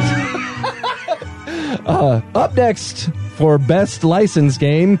 And up next for Best License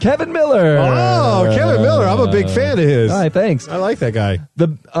Game, Kevin Miller. Oh, Kevin Miller. I'm a big fan of his. Hi, thanks. I like that guy.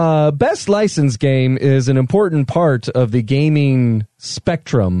 The Best License Game is an important part of the gaming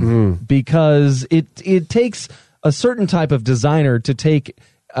spectrum because it takes a certain type of designer to take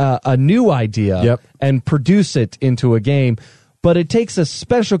a new idea and produce it into a game. But it takes a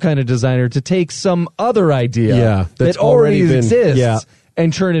special kind of designer to take some other idea that already exists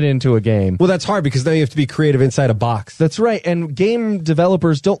and turn it into a game. Well, that's hard because now you have to be creative inside a box. That's right. And game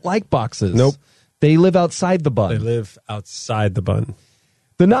developers don't like boxes. Nope. They live outside the bun. They live outside the bun.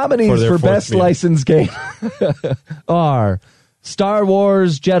 The nominees for Best License Game are Star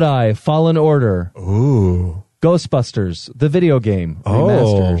Wars Jedi Fallen Order. Ooh. Ghostbusters, the video game.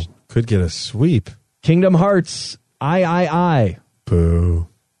 Remasters. Could get a sweep. Kingdom Hearts I. Boo.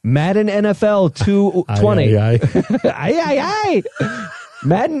 Madden NFL 220. I.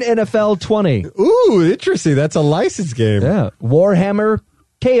 Madden NFL 20. Ooh, interesting. That's a license game. Yeah. Warhammer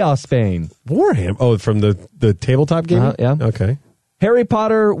Chaos Bane. Warhammer. Oh, from the tabletop game? Yeah. Okay. Harry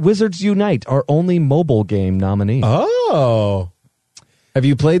Potter Wizards Unite, our only mobile game nominee. Oh. Have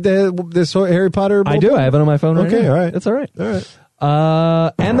you played this Harry Potter mobile? I do. I have it on my phone right now. Okay, all right. That's all right. All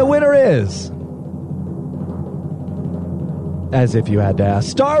right. And the winner is, as if you had to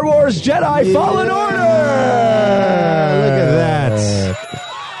ask, Star Wars Jedi Fallen Order! Look at that.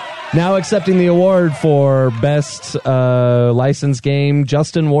 Now accepting the award for Best License Game,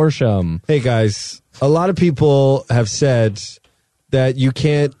 Justin Worsham. Hey, guys. A lot of people have said that you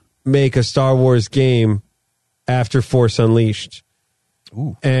can't make a Star Wars game after Force Unleashed.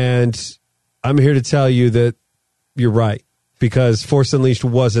 Ooh. And I'm here to tell you that you're right, because Force Unleashed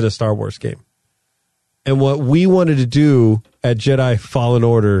wasn't a Star Wars game. And what we wanted to do at Jedi Fallen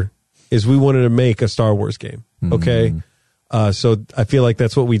Order is we wanted to make a Star Wars game. Okay? So I feel like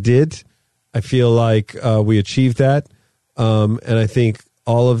that's what we did. I feel like we achieved that. And I think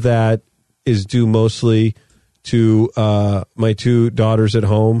all of that is due mostly to my two daughters at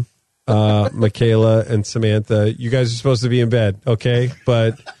home, Michaela and Samantha. You guys are supposed to be in bed, okay?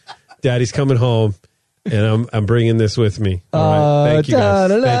 But Daddy's coming home, and I'm bringing this with me. All right? Thank you,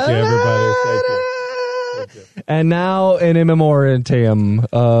 guys. Thank you, everybody. Thank you. And now an in memoriam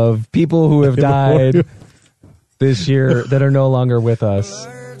of people who have died this year that are no longer with us.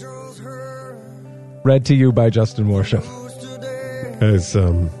 Read to you by Justin Worsham. As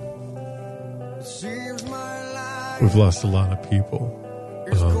we've lost a lot of people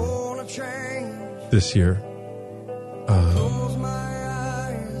this year.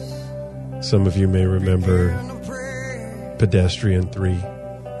 Some of you may remember Pedestrian 3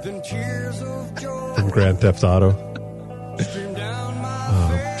 from Grand Theft Auto.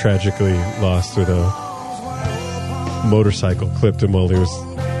 Tragically lost with a motorcycle clipped him while he was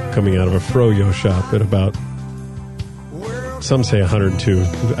coming out of a froyo shop at about, some say 102.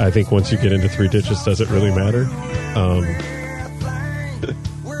 I think once you get into 3 ditches, does it really matter?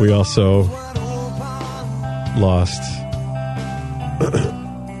 We also lost.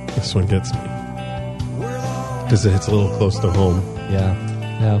 This one gets me because it hits a little close to home. Yeah.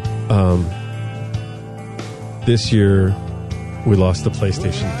 This year, we lost the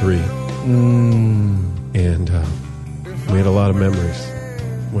PlayStation 3. And we had a lot of memories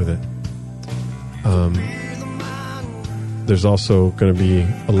with it. There's also going to be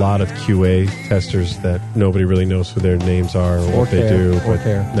a lot of QA testers that nobody really knows who their names are or what they do, but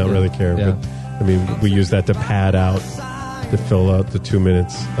not really care. Yeah. But I mean, we use that to pad out, to fill out the 2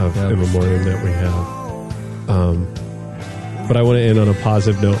 minutes of in memoriam that we have. But I want to end on a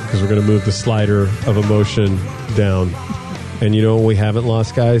positive note because we're going to move the slider of emotion down. And you know what we haven't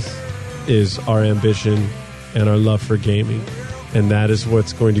lost, guys, is our ambition and our love for gaming. And that is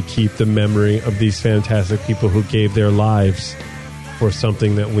what's going to keep the memory of these fantastic people who gave their lives for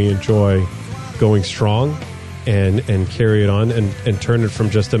something that we enjoy going strong and carry it on and turn it from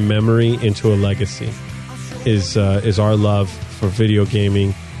just a memory into a legacy is our love for video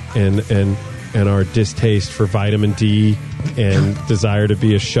gaming and our distaste for vitamin D and desire to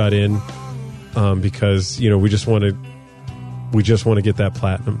be a shut-in because we just want to get that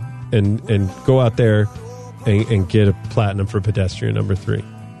platinum and go out there and get a platinum for Pedestrian number 3.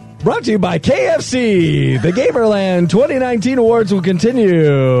 Brought to you by KFC. The Gamerland 2019 awards will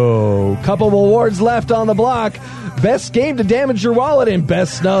continue. Couple of awards left on the block. Best game to damage your wallet and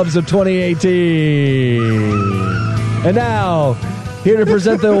best snubs of 2018. And now, here to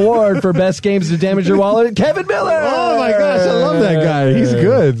present the award for best games to damage your wallet, Kevin Miller. Oh my gosh, I love that guy. He's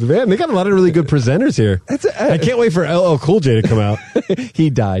good, man. They got a lot of really good presenters here. I can't wait for LL Cool J to come out. He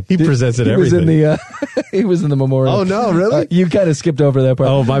died. He presents it everything. He was in the memorial. Oh no, really? You kind of skipped over that part.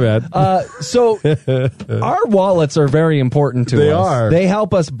 Oh, my bad. So our wallets are very important to us. They are. They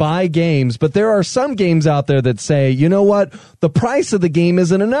help us buy games, but there are some games out there that say, you know what? The price of the game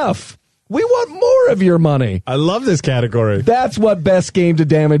isn't enough. We want more of your money. I love this category. That's what best game to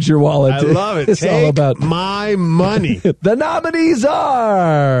damage your wallet I love it. is all about. My money. The nominees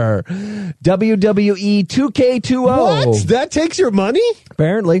are WWE 2K20. What? That takes your money?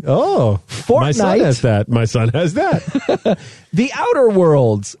 Apparently. Oh. Fortnite. My son has that. My son has that. The Outer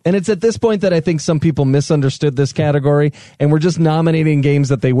Worlds. And it's at this point that I think some people misunderstood this category and we're just nominating games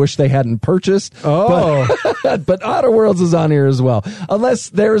that they wish they hadn't purchased. Oh. But Outer Worlds is on here as well.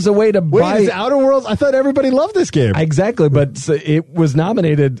 Unless there's a way to buy... Wait, is Outer Worlds? I thought everybody loved this game. Exactly, but it was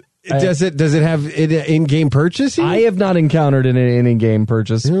nominated... Does it have an in-game purchase? I have not encountered an in-game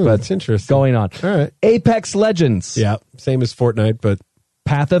purchase, but that's interesting. Going on. All right. Apex Legends. Yeah, same as Fortnite, but...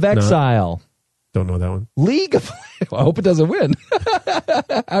 Path of Exile. Don't know that one. League of... I hope it doesn't win.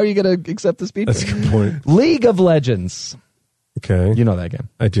 How are you going to accept this beat? That's a good point. League of Legends. Okay. You know that game.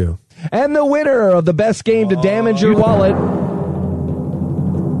 I do. And the winner of the best game to damage your wallet...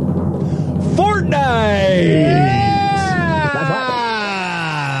 Fortnite!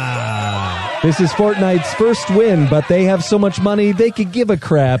 This is Fortnite's first win, but they have so much money they could give a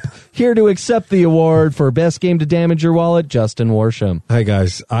crap. Here to accept the award for best game to damage your wallet, Justin Worsham. Hi,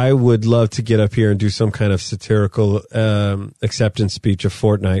 guys. I would love to get up here and do some kind of satirical acceptance speech of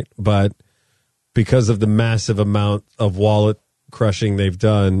Fortnite, but because of the massive amount of wallet crushing they've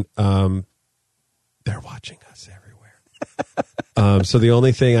done, they're watching us everywhere. So the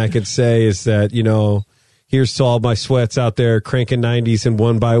only thing I could say is that, here's to all my sweats out there cranking 90s and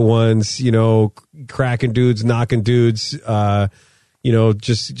 1x1s, cracking dudes, knocking dudes.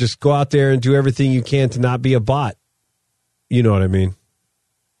 Just go out there and do everything you can to not be a bot. You know what I mean?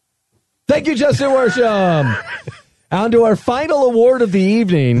 Thank you, Justin Worsham. On to our final award of the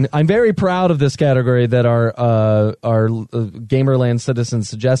evening. I'm very proud of this category that our Gamerland citizens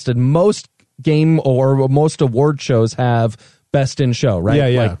suggested. Most game or most award shows have best in show,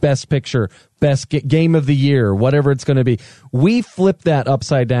 right? Yeah. Like best picture, best game of the year, whatever it's going to be. We flipped that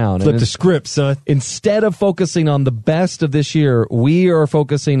upside down. Flip the script, son. Instead of focusing on the best of this year, we are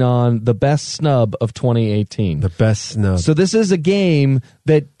focusing on the best snub of 2018. The best snub. So this is a game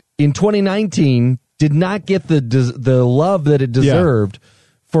that in 2019 did not get the love that it deserved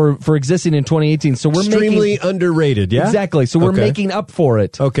for existing in 2018. So we're extremely underrated, yeah? Exactly. So we're making up for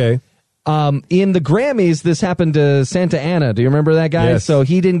it. Okay. In the Grammys, this happened to Santa Ana. Do you remember that guy? Yes. So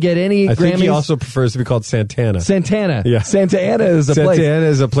he didn't get any Grammys. I think he also prefers to be called Santana. Santana. Yeah. Santa Ana is a place. Santa Ana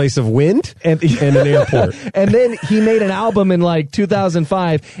is a place of wind and an airport. And then he made an album in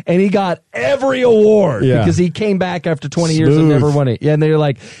 2005 and he got every award because he came back after 20 years and never won it. Yeah, and they're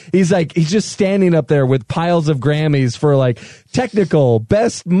he's just standing up there with piles of Grammys for technical,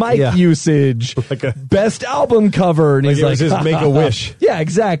 best mic usage, best album cover. And he's it was his Make-A-Wish. Yeah,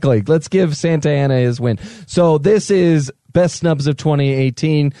 exactly. Let's give Santa Ana his win. So this is Best Snubs of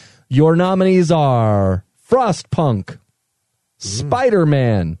 2018. Your nominees are Frostpunk,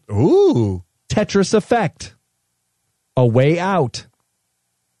 Spider-Man, Tetris Effect, A Way Out,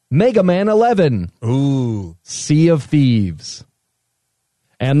 Mega Man 11, Sea of Thieves.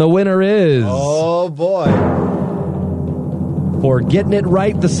 And the winner is... Oh, boy. For getting it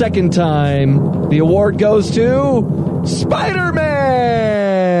right the second time, the award goes to Spider-Man!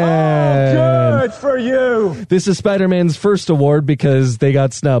 Oh, good for you! This is Spider-Man's first award because they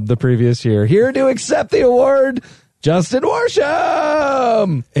got snubbed the previous year. Here to accept the award, Justin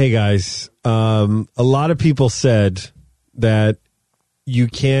Worsham! Hey, guys. A lot of people said that you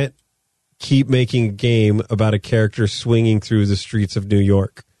can't keep making a game about a character swinging through the streets of New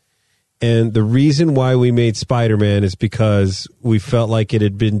York. And the reason why we made Spider-Man is because we felt like it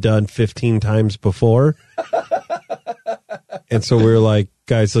had been done 15 times before. And so we were like,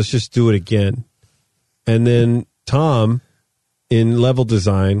 guys, let's just do it again. And then Tom in level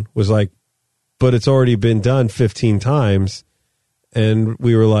design was like, but it's already been done 15 times. And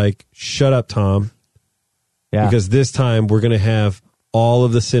we were like, shut up, Tom. Yeah. Because this time we're going to have all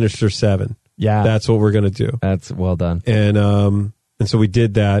of the Sinister Seven. Yeah. That's what we're going to do. That's well done. And so we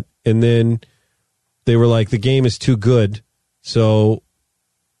did that. And then they were like, the game is too good. So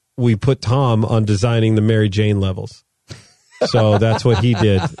we put Tom on designing the Mary Jane levels. So that's what he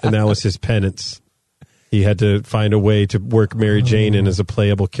did. And that was his penance. He had to find a way to work Mary Jane in as a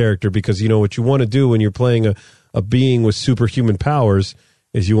playable character, because you know what you want to do when you're playing a being with superhuman powers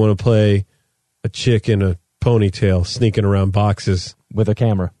is you want to play a chick in a ponytail sneaking around boxes with a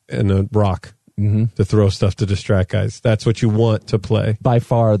camera and a rock to throw stuff to distract guys. That's what you want to play. By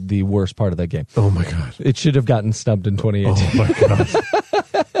far the worst part of that game. Oh my God. It should have gotten snubbed in 2018. Oh my God.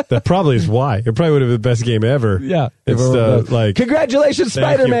 That probably is why. It probably would have been the best game ever. Yeah. It's like, congratulations,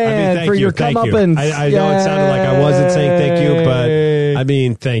 Spider-Man, for your comeuppance. I know it sounded like I wasn't saying thank you, but I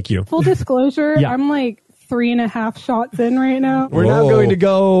mean, thank you. Full disclosure, Yeah. I'm like 3.5 shots in right now. We're now going to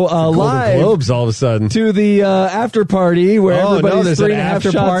go live Globes all of a sudden to the after party where everybody's there's an 3.5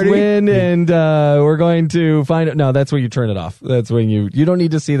 after shots party? win, and we're going to find out. No, that's when you turn it off. That's when you don't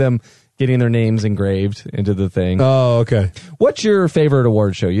need to see them getting their names engraved into the thing. Oh, okay. What's your favorite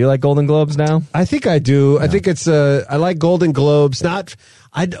award show? You like Golden Globes now? I think I do. I think it's I like Golden Globes.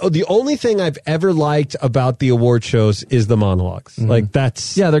 The only thing I've ever liked about the award shows is the monologues. Like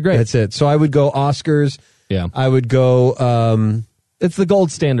they're great. That's it. So I would go Oscars. Yeah. I would go it's the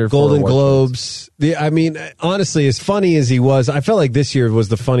gold standard for Golden award Globes. I mean, honestly, as funny as he was, I felt like this year was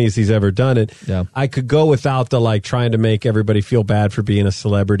the funniest he's ever done it. Yeah. I could go without the like trying to make everybody feel bad for being a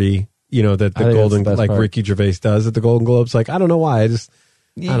celebrity, you know, that I the think Golden, that's the best like part. Ricky Gervais does at the Golden Globes. Like, I don't know why. I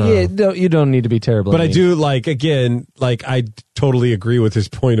don't know. You don't need to be terrible. But I do like, again, like I totally agree with his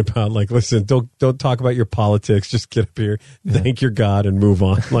point about like, listen, don't talk about your politics. Just get up here, thank your God, and move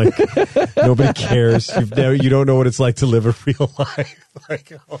on. Like nobody cares. You don't know what it's like to live a real life.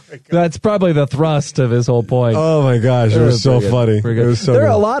 Like, oh my God. That's probably the thrust of his whole point. Oh my gosh, it was so funny. It was so there are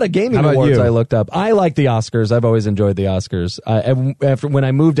good. a lot of gaming How about awards you? I looked up. I like the Oscars. I've always enjoyed the Oscars. After when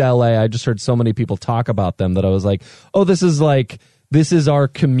I moved to LA, I just heard so many people talk about them that I was like, oh, this is our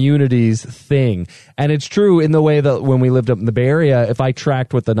community's thing. And it's true in the way that when we lived up in the Bay Area, if I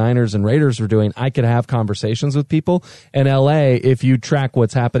tracked what the Niners and Raiders were doing, I could have conversations with people. In LA, if you track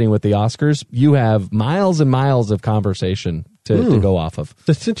what's happening with the Oscars, you have miles and miles of conversation to go off of.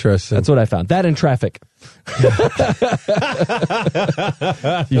 That's interesting. That's what I found. That and traffic.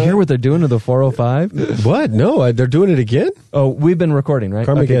 You hear what they're doing to the 405? What? No, they're doing it again? Oh, we've been recording, right?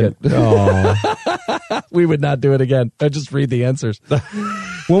 Carmageddon. Okay, good. Oh. We would not do it again. I just read the answers.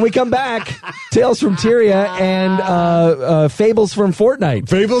 When we come back, Tales from Tyria and Fables from Fortnite.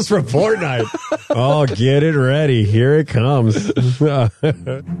 Fables from Fortnite. Oh, get it ready. Here it comes.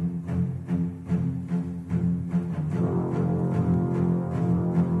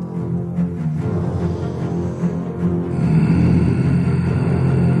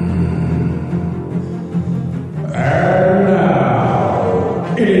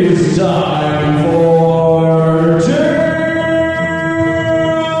 It is time for Tales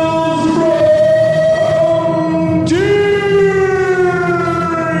from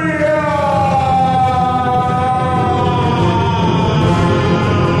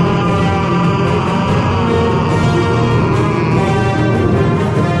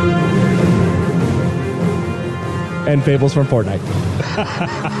And Fables from Fortnite.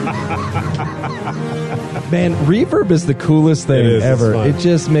 Man, reverb is the coolest thing It is. It's ever. fun. It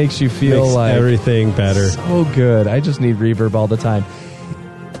just makes you feel Makes like everything better. so good. I just need reverb all the time.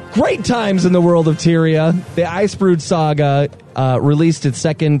 Great times in the world of Tyria. The Icebrood Saga released its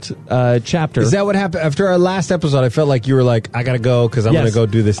second chapter. Is that what happened? After our last episode, I felt like you were like, I got to go because I'm going to go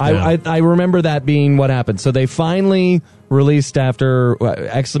do this now. I remember that being what happened. So they finally released after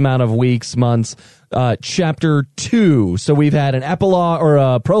X amount of weeks, months, chapter 2. So we've had an epilogue or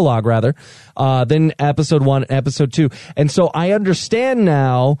a prologue rather, then episode 1, episode 2. And so I understand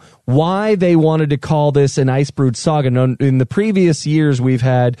now why they wanted to call this an Icebrood Saga. No, in the previous years, we've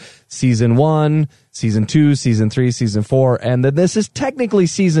had season 1, season 2, season 3, season 4, and then this is technically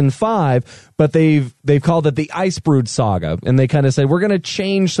season 5, but they've called it the Icebrood Saga, and they kind of said we're going to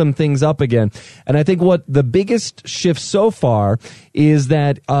change some things up again. And I think what the biggest shift so far is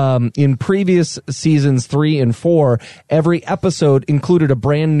that in previous seasons 3 and 4, every episode included a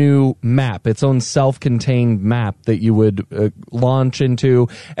brand new map, its own self-contained map that you would launch into,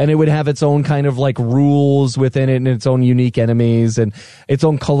 and it would have its own kind of like rules within it and its own unique enemies and its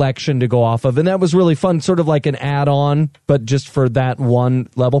own collection to go off of. And that was really fun, sort of like an add-on, but just for that one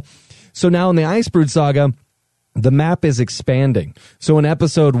level. So now in the Icebrood Saga, the map is expanding. So in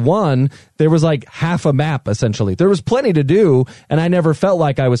episode 1, there was like half a map, essentially. There was plenty to do, and I never felt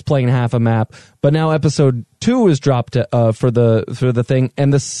like I was playing half a map. But now episode 2 is dropped for the thing,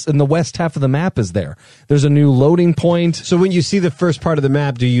 and the west half of the map is there. There's a new loading point. So when you see the first part of the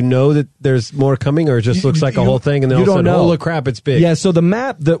map, do you know that there's more coming, or it just looks like a whole thing, and then all of a sudden, holy crap, it's big? Yeah, so the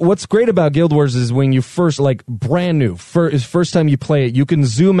map, what's great about Guild Wars is when you first, like brand new, first time you play it, you can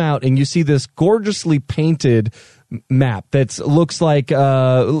zoom out and you see this gorgeously painted map that looks like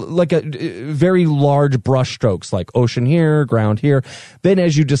a very large brush strokes, like ocean here, ground here. Then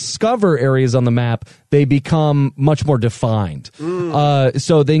as you discover areas on the map, they become much more defined.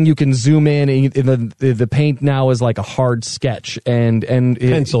 So then you can zoom in, and the paint now is like a hard sketch and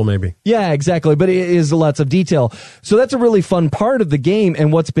pencil maybe. Yeah, exactly. But it is lots of detail. So that's a really fun part of the game.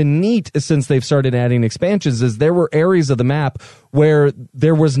 And what's been neat since they've started adding expansions is there were areas of the map where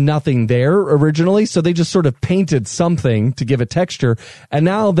there was nothing there originally. So they just sort of painted something to give it texture. And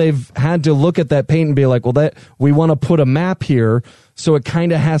now they've had to look at that paint and be like, well, we want to put a map here. So it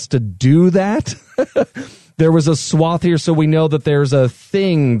kind of has to do that. There was a swath here, so we know that there's a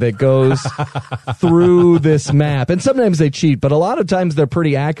thing that goes through this map. And sometimes they cheat, but a lot of times they're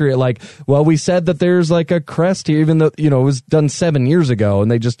pretty accurate. Like, well, we said that there's like a crest here, even though, it was done 7 years ago, and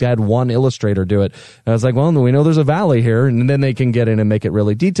they just had one illustrator do it. And I was like, well, we know there's a valley here, and then they can get in and make it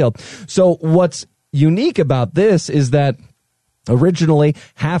really detailed. So what's unique about this is that originally,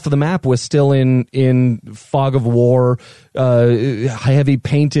 half of the map was still in fog of war, heavy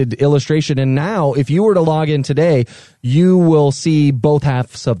painted illustration. And now, if you were to log in today, you will see both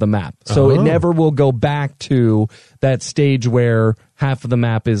halves of the map. So it never will go back to that stage where half of the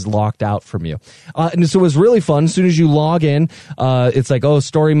map is locked out from you. And so it was really fun. As soon as you log in, it's like,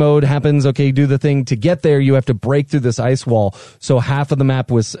 story mode happens. Okay, do the thing. To get there, you have to break through this ice wall. So half of the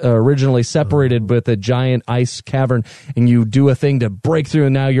map was originally separated with a giant ice cavern, and you do a thing to break through,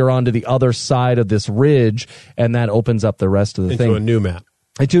 and now you're onto the other side of this ridge, and that opens up the rest of the thing. Into a new map.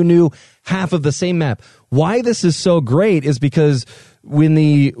 Into a new half of the same map. Why this is so great is because when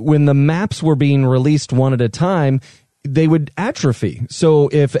the maps were being released one at a time, they would atrophy. So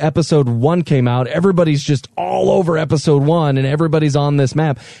if episode 1 came out, everybody's just all over episode 1 and everybody's on this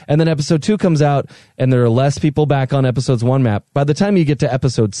map. And then episode 2 comes out and there are less people back on episode's 1 map. By the time you get to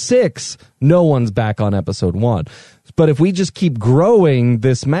episode 6, no one's back on episode 1. But if we just keep growing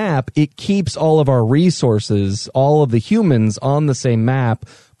this map, it keeps all of our resources, all of the humans on the same map,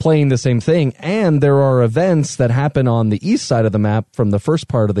 playing the same thing. And there are events that happen on the east side of the map from the first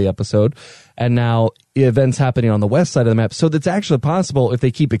part of the episode, and now events happening on the west side of the map. So that's actually possible. If they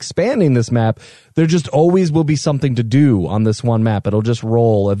keep expanding this map, there just always will be something to do on this one map. It'll just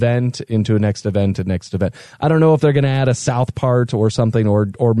roll event into a next event and next event. I don't know if they're going to add a south part or something,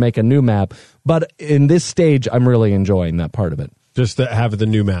 or make a new map, but in this stage, I'm really enjoying that part of it. Just to have the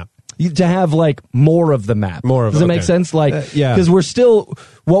new map. To have like more of the map. Does it make sense? Like, yeah. Because we're still,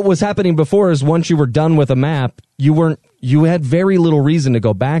 what was happening before is once you were done with a map, you had very little reason to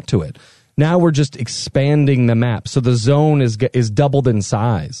go back to it. Now we're just expanding the map, so the zone is doubled in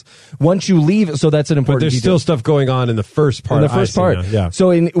size. Once you leave, so that's an important. But there's detail. still stuff going on in the first part. In the first part, yeah. So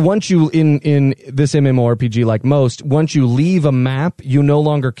in this MMORPG, like most, once you leave a map, you no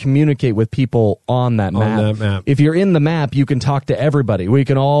longer communicate with people on that map. If you're in the map, you can talk to everybody. We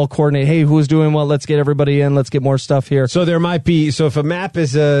can all coordinate. Hey, who's doing what? Let's get everybody in. Let's get more stuff here. So there might be. So if a map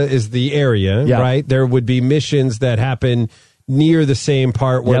is the area, right? There would be missions that happen near the same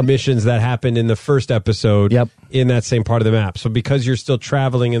part where missions that happened in the first episode in that same part of the map. So because you're still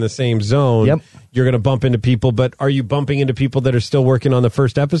traveling in the same zone, you're going to bump into people, but are you bumping into people that are still working on the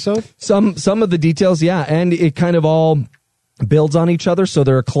first episode? Some of the details, and it kind of all builds on each other, so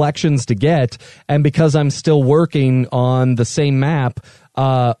there are collections to get, and because I'm still working on the same map,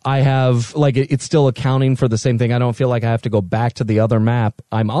 I have, like, it's still accounting for the same thing. I don't feel like I have to go back to the other map.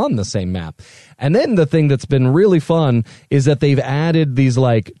 I'm on the same map. And then the thing that's been really fun is that they've added these,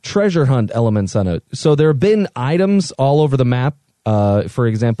 like, treasure hunt elements on it. So there have been items all over the map. For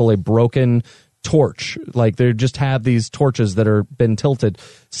example, a broken torch, like they just have these torches that are been tilted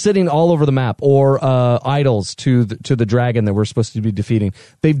sitting all over the map, or idols to the dragon that we're supposed to be defeating.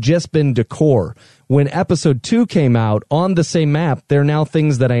 They've just been decor. When episode 2 came out on the same map, they're now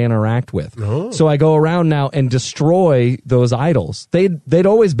things that I interact with. So I go around now and destroy those idols. They'd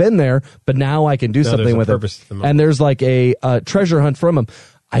always been there, but now I can do something with it. And there's like a treasure hunt from them.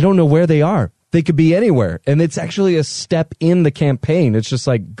 I don't know where they are. They could be anywhere. And it's actually a step in the campaign. It's just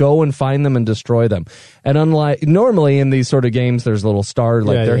like, go and find them and destroy them. And unlike, normally in these sort of games, there's a little star,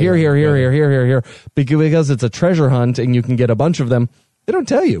 like they're here. Because it's a treasure hunt and you can get a bunch of them, they don't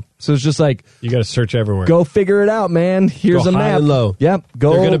tell you. So it's just like, you got to search everywhere. Go figure it out, man. Here's a map. High and low. Yep. They're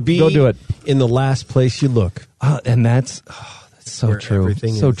going to be go do it. In the last place you look. And that's So where true.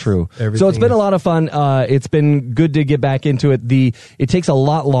 everything So is. true. Everything So it's been is. a lot of fun. It's been good to get back into it. It takes a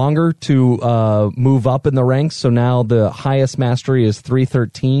lot longer to move up in the ranks. So now the highest mastery is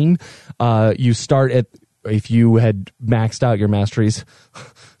 313. You start at, if you had maxed out your masteries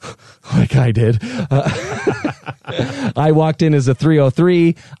like I did, I walked in as a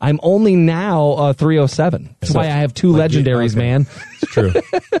 303. I'm only now a 307. That's why I have two legendaries, man. It's true.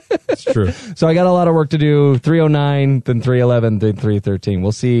 It's true. So I got a lot of work to do. 309, then 311, then 313.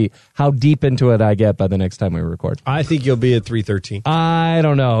 We'll see how deep into it I get by the next time we record. I think you'll be at 313. I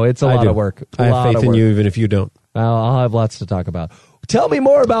don't know. It's a lot of work. I have faith in you, even if you don't. I'll have lots to talk about. Tell me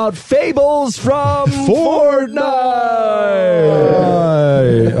more about Fables from Fortnite.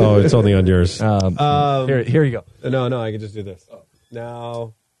 Oh, it's only on yours. Here you go. No, I can just do this.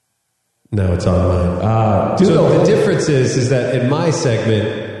 Now it's on mine. So the difference is that in my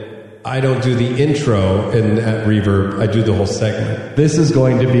segment, I don't do the intro, and at Reverb, I do the whole segment. This is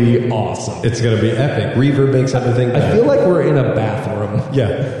going to be awesome. It's going to be epic. Reverb makes everything better. I feel like we're in a bathroom.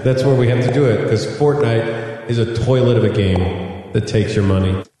 Yeah, that's where we have to do it, because Fortnite is a toilet of a game that takes your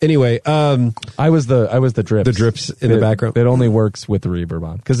money. Anyway, I was the drips. The drips in the background. It only works with the reverb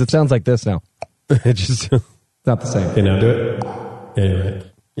on, because it sounds like this now. It just not the same. Okay, now do it. Yeah, you're right.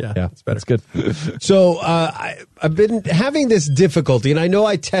 Yeah, it's better. It's good. So I've been having this difficulty, and I know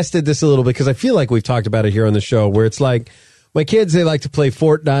I tested this a little bit because I feel like we've talked about it here on the show, where it's like my kids, they like to play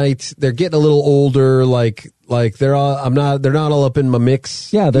Fortnite. They're getting a little older, like they're not all up in my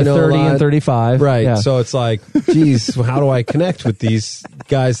mix. Yeah, they're 30 and 35. Right. Yeah. So it's like, geez, how do I connect with these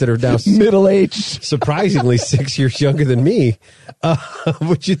guys that are now middle-aged, surprisingly 6 years younger than me,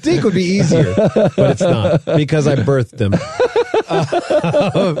 which you'd think would be easier, but it's not, because I birthed them.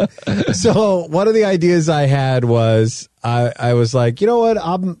 So one of the ideas I had was I was like, you know what,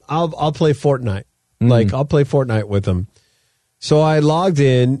 I'll play Fortnite. Like, I'll play Fortnite with them. So I logged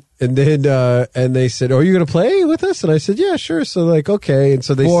in, and then and they said, "Oh, are you going to play with us?" And I said, "Yeah, sure." So like, okay. And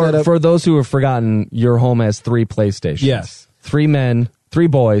so they set up. For those who have forgotten, your home has 3 PlayStations. Yes, 3 men, 3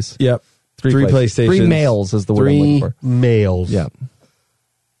 boys. Yep, 3 PlayStations. 3 males is the word I'm looking for. 3 males. Yeah.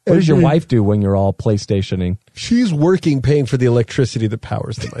 What does your wife do when you're all PlayStationing? She's working, paying for the electricity that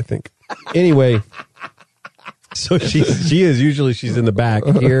powers them, I think. Anyway, so she is usually she's in the back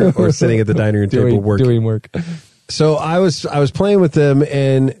here or sitting at the dining room table working. Doing work. So I was playing with them,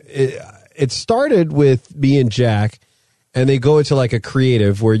 and it started with me and Jack, and they go into like a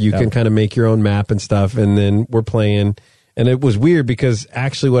creative where you can kind of make your own map and stuff, and then we're playing. And it was weird because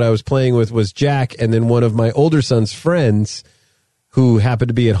actually what I was playing with was Jack, and then one of my older son's friends who happened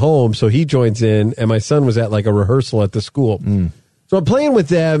to be at home, so he joins in, and my son was at like a rehearsal at the school. So I'm playing with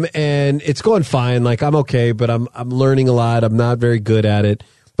them, and it's going fine. Like, I'm okay, but I'm learning a lot. I'm not very good at it.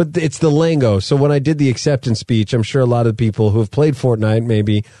 But it's the lingo. So when I did the acceptance speech, I'm sure a lot of people who have played Fortnite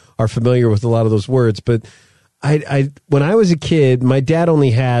maybe are familiar with a lot of those words. But I when I was a kid, my dad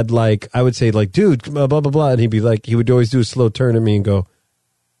only had like, I would say like, dude, blah, blah, blah. And he'd be like, he would always do a slow turn at me and go,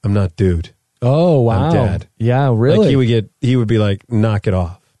 I'm not dude. Oh, wow. I'm dad. Yeah, really? Like he would be like, knock it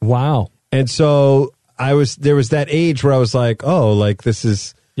off. Wow. And so there was that age where I was like, oh, like this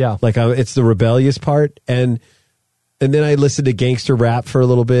is, like it's the rebellious part. And then I listened to gangster rap for a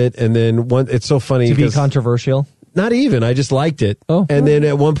little bit, and then it's so funny. To be controversial? Not even. I just liked it. Oh. And then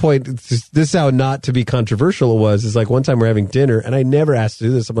at one point, this is how not to be controversial it was. It's like one time we're having dinner, and I never asked to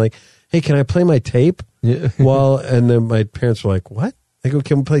do this. I'm like, hey, can I play my tape? Yeah. And then my parents were like, what? I go,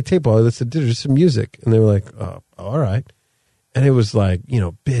 can we play tape while I listen to just some music? And they were like, oh, all right. And it was like,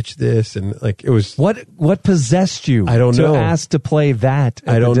 bitch this, and like it was. What possessed you? I don't know. To ask to play that.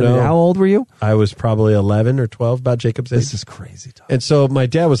 I don't know. How old were you? I was probably 11 or 12, about Jacob's age. This is crazy talk. And so my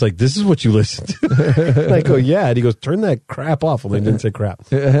dad was like, "This is what you listen to." And I go, "Yeah." And he goes, "Turn that crap off." Well, he didn't say crap.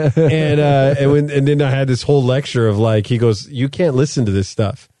 and then I had this whole lecture of like, he goes, "You can't listen to this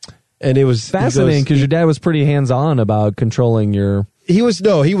stuff." And it was fascinating because your dad was pretty hands-on about controlling your. He was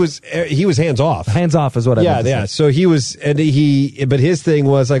hands off. Hands off is what I meant to say. So he was, but his thing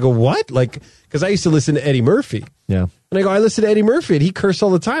was, I go, what? Like, because I used to listen to Eddie Murphy. Yeah. And I go, I listen to Eddie Murphy, and he cursed all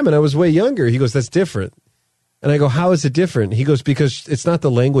the time, and I was way younger. He goes, that's different. And I go, how is it different? He goes, because it's not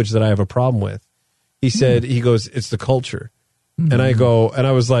the language that I have a problem with. He said, he goes, it's the culture. Mm-hmm. And I go, and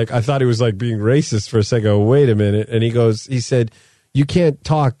I was like, I thought he was like being racist for a second. I go, wait a minute. And he said, you can't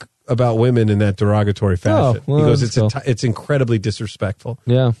talk about women in that derogatory fashion. Oh, well, he goes, it's incredibly disrespectful.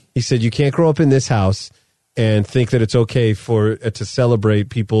 Yeah. He said, you can't grow up in this house and think that it's okay to celebrate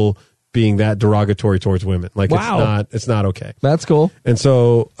people being that derogatory towards women. Like, Wow. it's not okay. That's cool. And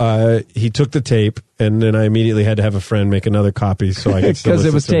so he took the tape, and then I immediately had to have a friend make another copy so I could still Because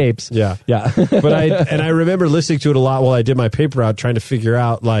it listen was to it. tapes. Yeah. Yeah. But I remember listening to it a lot while I did my paper route, trying to figure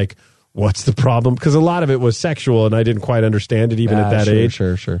out, like, what's the problem? Because a lot of it was sexual, and I didn't quite understand it even at that age.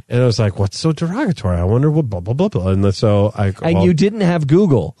 Sure. And I was like, what's so derogatory? I wonder what blah, blah, blah, blah. And so And you didn't have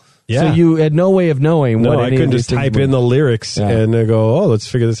Google. Yeah. So you had no way of knowing what I any couldn't of these just things type were. in the lyrics and go, oh, let's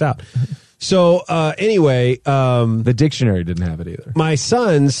figure this out. So anyway, the dictionary didn't have it either. My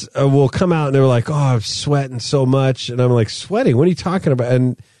sons will come out and they're like, oh, I'm sweating so much. And I'm like, sweating? What are you talking about?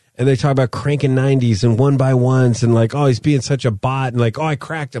 And they talk about cranking 90s and 1x1s and like, oh, he's being such a bot. And like, oh, I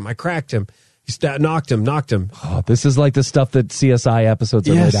cracked him. He knocked him. Oh, this is like the stuff that CSI episodes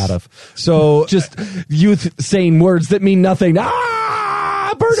are made out of. So just youth saying words that mean nothing.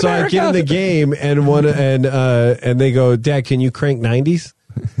 Burn so America! I get in the game and they go, Dad, can you crank 90s?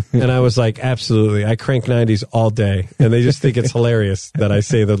 And I was like, absolutely. I crank 90s all day. And they just think it's hilarious that I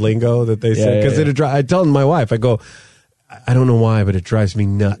say the lingo that they say. Because I tell my wife, I go, I don't know why, but it drives me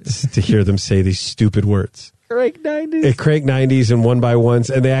nuts to hear them say these stupid words. Crank 90s. Crank 90s and 1x1s,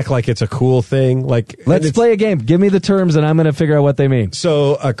 and they act like it's a cool thing. Like, let's play a game. Give me the terms, and I'm going to figure out what they mean.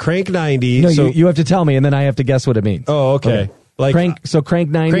 So a crank 90. No, so, you have to tell me, and then I have to guess what it means. Oh, okay. Like crank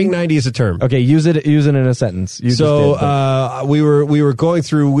 90. Crank 90 is a term. Okay, use it in a sentence. You so just did, we were going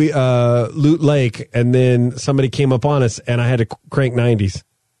through Loot Lake, and then somebody came up on us, and I had to crank 90s.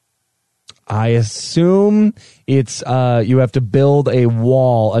 I assume it's you have to build a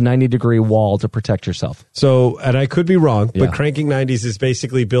 90-degree wall to protect yourself. So, and I could be wrong, but cranking 90s is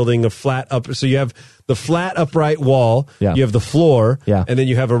basically building a flat up. So you have the flat upright wall, you have the floor, and then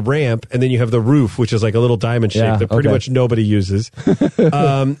you have a ramp, and then you have the roof, which is like a little diamond shape that pretty much nobody uses.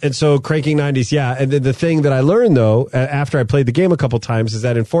 And so cranking 90s, and then the thing that I learned though, after I played the game a couple times, is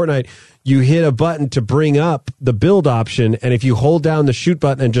that in Fortnite, you hit a button to bring up the build option, and if you hold down the shoot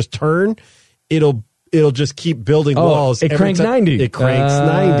button and just turn, it'll just keep building walls. It cranks 90. It cranks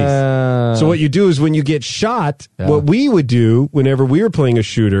 90s. So what you do is when you get shot, what we would do whenever we were playing a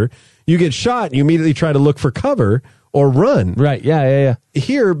shooter, you get shot, you immediately try to look for cover or run. Right. Yeah.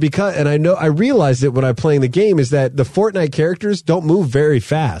 Here, and I realized it when I'm playing the game, is that the Fortnite characters don't move very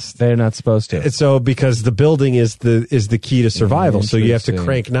fast. They're not supposed to. And so because the building is the key to survival, so you have to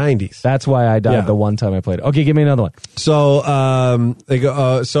crank 90s. That's why I died the one time I played it. Okay, give me another one. So they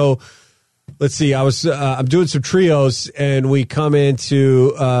go. So let's see. I'm doing some trios, and we come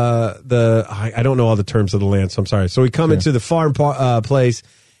into I don't know all the terms of the land, so I'm sorry. So we come into the farm place,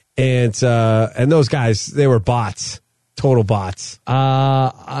 and those guys, they were bots, total bots.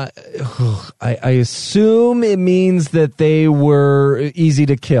 I assume it means that they were easy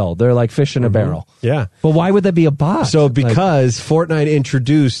to kill. They're like fish in a barrel. Yeah. But why would that be a bot? So because Fortnite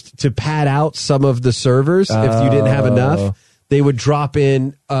introduced to pad out some of the servers, if you didn't have enough, they would drop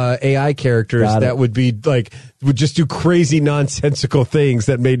in AI characters that would be would just do crazy nonsensical things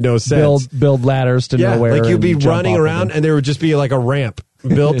that made no sense. Build ladders to nowhere. Like you'd be running around and there would just be like a ramp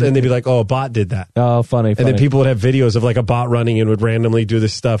built and they'd be like, oh, a bot did that. Oh, funny. And then people would have videos of like a bot running and would randomly do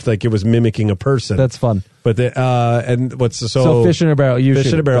this stuff like it was mimicking a person. That's fun. But and what's so fish in a barrel?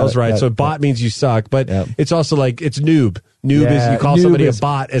 Fish in a barrel is right. So bot means you suck, but it's also like it's noob. Noob is you call somebody a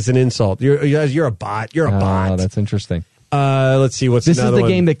bot as an insult. You're a bot. You're a bot. Oh, that's interesting. Let's see. This is the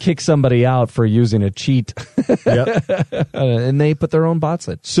game that kicks somebody out for using a cheat. Yep. And they put their own bots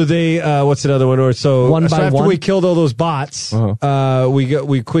in. So they, what's another one? After we killed all those bots,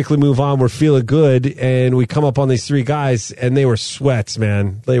 we quickly move on. We're feeling good, and we come up on these three guys, and they were sweats,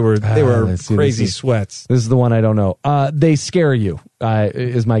 man. They were crazy sweats. This is the one I don't know. They scare you,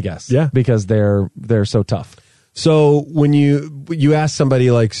 is my guess. Yeah, because they're so tough. So when you ask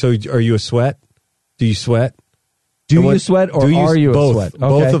somebody like, so are you a sweat? Do you sweat? Do you sweat or are you a sweat? Okay.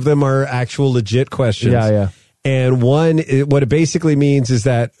 Both of them are actual legit questions. Yeah. And what it basically means is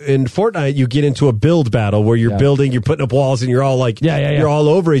that in Fortnite, you get into a build battle where you're building, you're putting up walls, and you're all like, you're all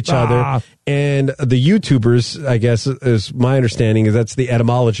over each other. And the YouTubers, I guess, is my understanding, is that's the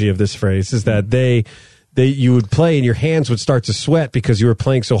etymology of this phrase, is that you would play and your hands would start to sweat because you were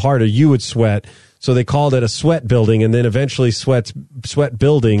playing so hard, or you would sweat. So they called it a sweat building, and then eventually sweat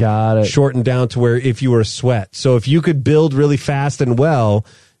building shortened down to where if you were a sweat. So if you could build really fast and well,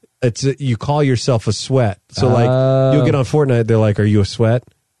 you call yourself a sweat. So like you'll get on Fortnite, they're like, "Are you a sweat?"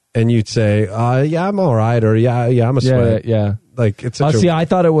 And you'd say, "Yeah, I'm all right," or "Yeah, I'm a sweat." Yeah. Like it's such see, I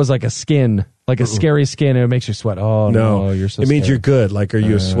thought it was like a skin. Like a scary skin, and it makes you sweat. Oh no, you're so. It means scared. you're good. Like, are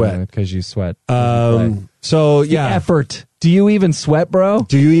you a sweat? Because you sweat. So The effort. Do you even sweat, bro?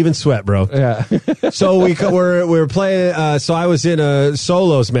 Do you even sweat, bro? Yeah. So we're playing. So I was in a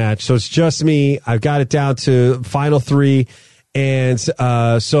solos match. So it's just me. I've got it down to final 3, and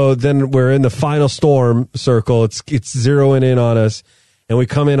so then we're in the final storm circle. It's zeroing in on us, and we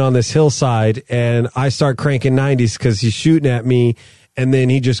come in on this hillside, and I start cranking 90s because he's shooting at me, and then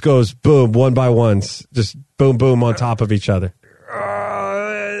he just goes boom, one by ones, just boom, boom on top of each other.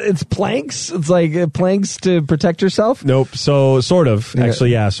 It's planks. It's like planks to protect yourself. Nope. So sort of,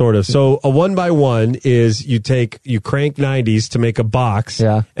 actually, yeah, sort of. So a 1x1 is you crank 90s to make a box,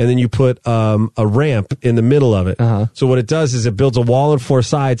 and then you put a ramp in the middle of it. So what it does is it builds a wall on 4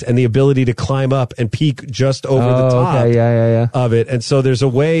 sides and the ability to climb up and peek just over the top of it. And so there's a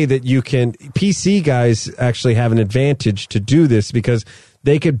way that you can. PC guys actually have an advantage to do this because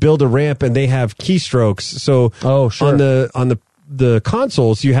they could build a ramp and they have keystrokes. So on the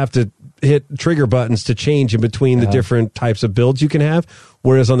consoles, you have to hit trigger buttons to change in between the different types of builds you can have.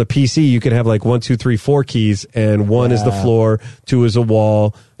 Whereas on the PC, you can have like 1, 2, 3, 4 keys, and 1 is the floor, 2 is a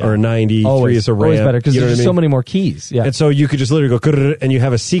wall, or a 90, 3 is a ramp. Always better because you know there's so many more keys. Yeah. And so you could just literally go, and you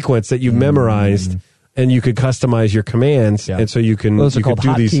have a sequence that you've memorized. And you could customize your commands, and so you can. Those are you called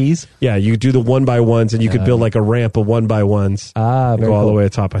could do these hotkeys. Yeah, you do the 1x1s, and you could build like a ramp of 1x1s. And go all the way to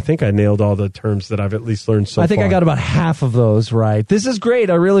the top. I think I nailed all the terms that I've at least learned so far. I think I got about half of those right. This is great.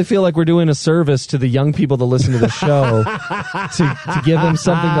 I really feel like we're doing a service to the young people that listen to the show to give them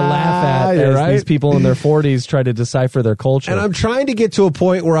something to laugh at as these people in their 40s try to decipher their culture. And I'm trying to get to a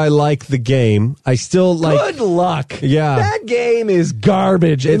point where I like the game. I still like. Good luck. Yeah, that game is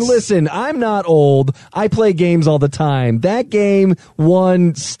garbage. And listen, I'm not old. I play games all the time. That game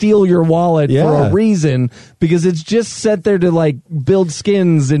won Steal Your Wallet for a reason because it's just set there to like build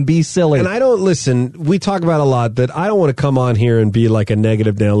skins and be silly. And I don't listen. We talk about a lot that I don't want to come on here and be like a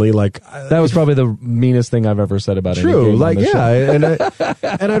negative Nelly. Like that was probably the meanest thing I've ever said about true. Any game like on the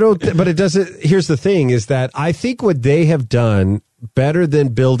show. And I don't. But it doesn't. Here's the thing: is that I think what they have done better than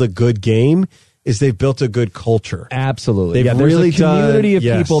build a good game is they've built a good culture. Absolutely. They've there's really a community of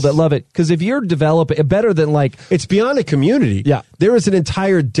yes. people that love it. Because if you're developing, better than like... It's beyond a community. Yeah. There is an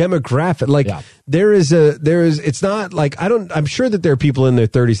entire demographic. Like, there is, it's not like, I'm sure that there are people in their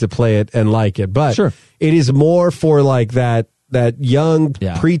 30s that play it and like it, but it is more for like that young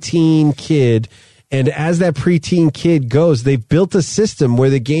preteen kid. And as that preteen kid goes, they've built a system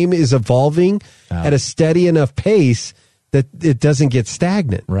where the game is evolving at a steady enough pace that it doesn't get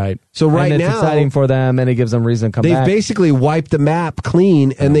stagnant. Right. So and it's now exciting for them, and it gives them reason to come back. They've basically wiped the map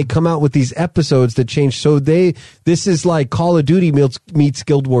clean, and they come out with these episodes that change. So this is like Call of Duty meets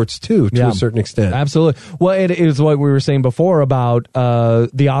Guild Wars 2 to a certain extent. Absolutely. Well, it is what we were saying before about the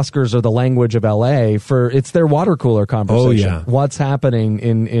Oscars are the language of LA. It's their water cooler conversation. Oh, yeah. What's happening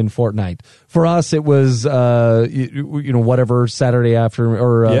in Fortnite? For us, it was whatever Saturday after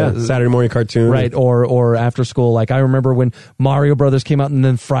or Saturday morning cartoon, right? Or after school. Like I remember when Mario Brothers came out, and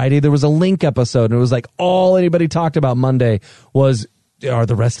then Friday there was a Link episode, and it was like all anybody talked about Monday was, are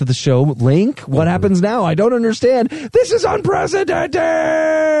the rest of the show Link? What happens now? I don't understand. This is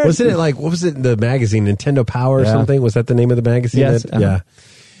unprecedented. Wasn't it like, what was it in the magazine, Nintendo Power or something? Was that the name of the magazine? Yes. Yeah.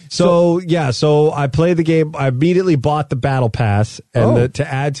 So I played the game. I immediately bought the Battle Pass, and to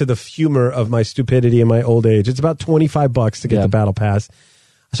add to the humor of my stupidity and my old age, it's about $25 to get the Battle Pass.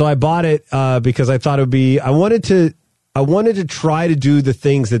 So I bought it because I thought it would be. I wanted to try to do the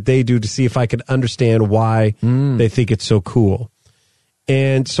things that they do to see if I could understand why they think it's so cool.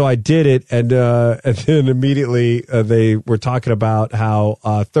 And so I did it, and then immediately they were talking about how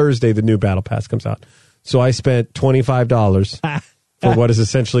Thursday the new Battle Pass comes out. So I spent $25 for what is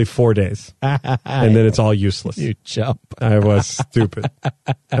essentially 4 days, and then it's all useless. You chump! I was stupid.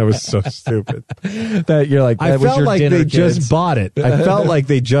 I was so stupid. That you're like. That I was felt your like dinner, they kids. just bought it. I felt like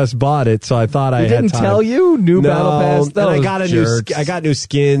they just bought it, so I thought I had didn't time. tell you new Battle Pass. And I got I got new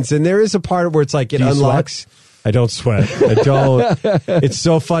skins, and there is a part where it's like it unlocks. Sweat? I don't sweat. I don't. It's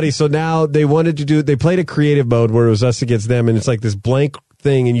so funny. So now they played a creative mode where it was us against them, and it's like this blank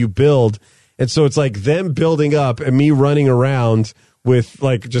thing, and you build, and so it's like them building up and me running around with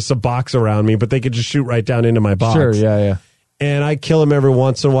like just a box around me, but they could just shoot right down into my box. Sure, yeah. And I kill them every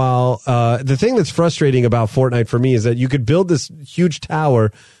once in a while. The thing that's frustrating about Fortnite for me is that you could build this huge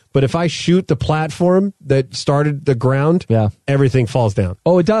tower, but if I shoot the platform that started the ground, everything falls down.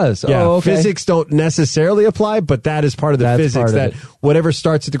 Oh, it does? Yeah, oh, okay. Physics don't necessarily apply, but that is part of the physics that whatever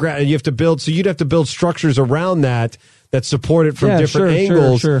starts at the ground, and you have to build, so you'd have to build structures around that that support it from Yeah, different sure,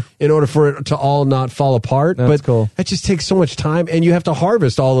 angles sure. in order for it to all not fall apart. That's but cool. that just takes so much time, and you have to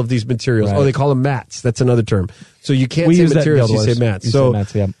harvest all of these materials. Right. Oh, they call them mats. That's another term. So you can't We say use that in materials, you Guild say Wars. mats. You So say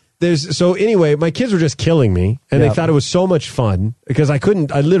mats, yeah. so anyway, my kids were just killing me, and Yeah. they thought it was so much fun because I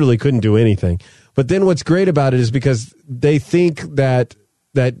literally couldn't do anything. But then what's great about it is because they think that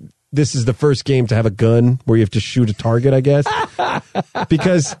this is the first game to have a gun where you have to shoot a target, I guess.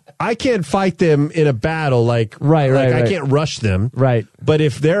 Because I can't fight them in a battle like I can't rush them. Right. But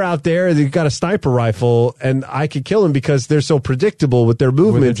if they're out there, they've got a sniper rifle, and I could kill them because they're so predictable with their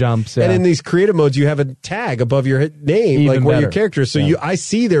movements. With the jumps, yeah. And in these creative modes, you have a tag above your name, Even like where your better. character is. So Yeah. I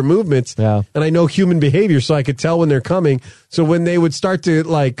see their movements, Yeah. and I know human behavior, so I could tell when they're coming. So when they would start to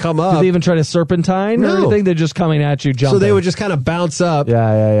like come up, Did they even try to serpentine or No. anything? They're just coming at you, jumping. so they would just kind of bounce up.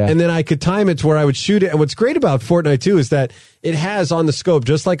 Yeah. And then I could time it to where I would shoot it. And what's great about Fortnite too is that it has on the scope,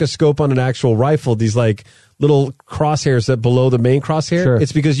 just like a scope on an actual rifle, these like little crosshairs that below the main crosshair. Sure.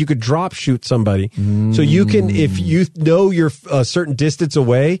 It's because you could drop shoot somebody. So you can, if you know you're a certain distance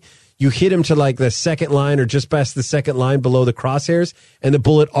away, you hit him to like the second line or just past the second line below the crosshairs, and the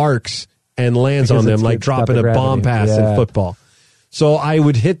bullet arcs and lands Because on them it's like got dropping the a bomb gravity. pass Yeah. in football. So I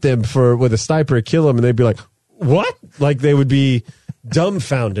would hit them with a sniper, kill them, and they'd be like, "What?" Like they would be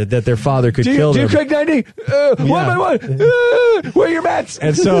dumbfounded that their father could kill them. Craig 90? One by one. Where are your mats?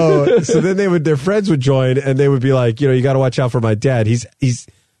 And so then their friends would join, and they would be like, you got to watch out for my dad. He's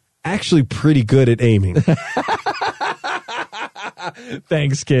actually pretty good at aiming.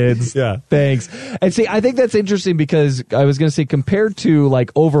 Thanks, kids. Yeah. Thanks. And see, I think that's interesting because I was going to say, compared to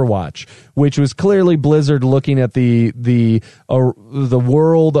like Overwatch, which was clearly Blizzard looking at the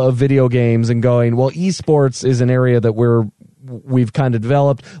world of video games and going, well, esports is an area that we've kind of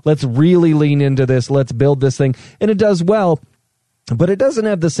developed. Let's really lean into this. Let's build this thing. And it does well. But it doesn't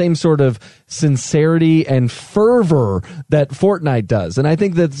have the same sort of sincerity and fervor that Fortnite does. And I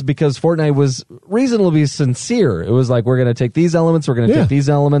think that's because Fortnite was reasonably sincere. It was like, we're going to take these elements, we're going to take these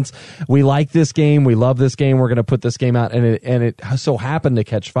elements. We like this game, we love this game, we're going to put this game out, and it so happened to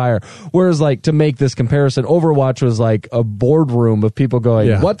catch fire. Whereas, like, to make this comparison, Overwatch was like a boardroom of people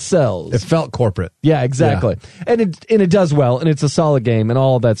going, what sells? It felt corporate. Yeah, exactly. Yeah. And it does well, and it's a solid game, and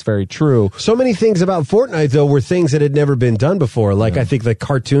all of that's very true. So many things about Fortnite, though, were things that had never been done before. Like, I think the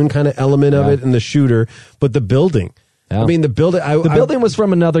cartoon kind of element of it and the shooter, but the building. Yeah. I mean, the building. The building was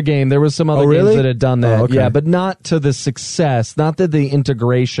from another game. There was some other games that had done that. Oh, okay. Yeah, but not to the success, not to the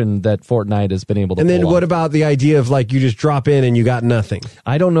integration that Fortnite has been able to And then pull what off. about the idea of like you just drop in and you got nothing?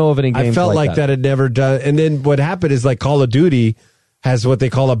 I don't know of any games I felt like that had never done. And then what happened is like Call of Duty has what they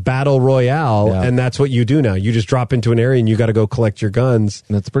call a battle royale, and that's what you do now. You just drop into an area and you got to go collect your guns.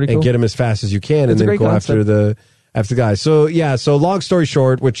 That's pretty cool. And get them as fast as you can, That's and a then great go concept. after the guys. So yeah. So long story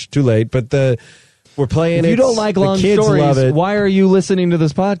short, which too late, but we're playing. If you don't like long kids stories, love it. why are you listening to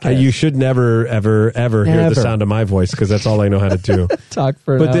this podcast? You should never, ever, ever hear the sound of my voice because that's all I know how to do. Talk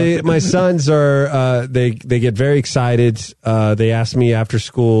for But an hour. my sons are they get very excited. They ask me after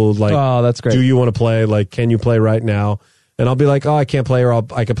school, like, oh, that's great. Do you want to play? Like, can you play right now? And I'll be like, oh, I can't play, or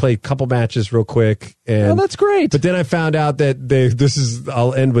I can play a couple matches real quick. And that's great. But then I found out that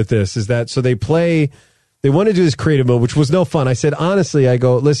I'll end with this, is that so they want to do this creative mode, which was no fun. I said, honestly, I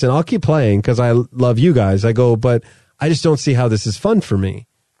go, listen, I'll keep playing because I love you guys. I go, but I just don't see how this is fun for me.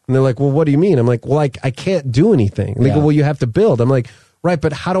 And they're like, well, what do you mean? I'm like, well, I can't do anything. And they go, well, you have to build. I'm like, right,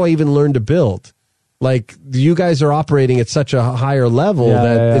 but how do I even learn to build? Like, you guys are operating at such a higher level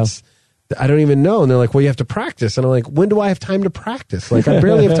it's, I don't even know. And they're like, well, you have to practice. And I'm like, when do I have time to practice? Like, I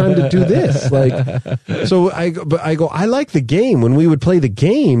barely have time to do this. Like, so I go, I like the game. When we would play the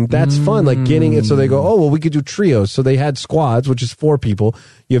game, that's fun. Like getting it. So they go, oh, well, we could do trios. So they had squads, which is 4 people.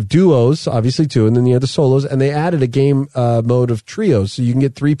 You have duos, obviously 2, and then you have the solos. And they added a game mode of trios. So you can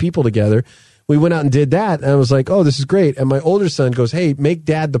get 3 people together. We went out and did that. And I was like, oh, this is great. And my older son goes, hey, make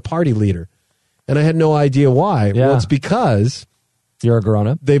dad the party leader. And I had no idea why. Yeah. Well, it's because you're a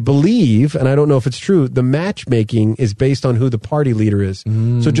grown-up. They believe, and I don't know if it's true, the matchmaking is based on who the party leader is.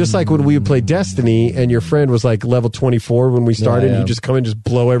 So just like when we would play Destiny and your friend was like level 24 when we started, you just come in, just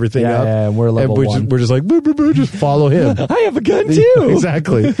blow everything up. Yeah, and we're level 1. We're just like, boo, boo, boo, just follow him. I have a gun too.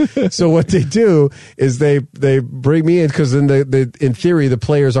 Exactly. So what they do is they bring me in because in in theory, the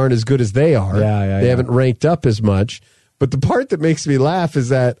players aren't as good as they are. They haven't ranked up as much. But the part that makes me laugh is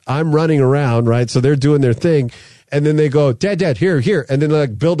that I'm running around, right? So they're doing their thing. And then they go, Dad, here. And then they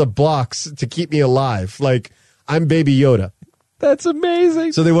like build up blocks to keep me alive. Like I'm Baby Yoda. That's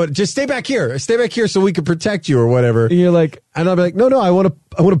amazing. So they would just stay back here so we can protect you or whatever. And you're like, and I'll be like, no, I want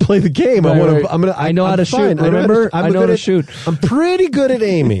to play the game. Right. I know how to shoot. Remember, I know how to shoot. I'm pretty good at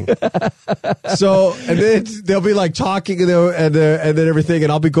aiming. So, and then they'll be like talking and then everything,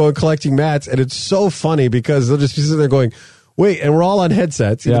 and I'll be going collecting mats, and it's so funny because they'll just be sitting there going, wait, and we're all on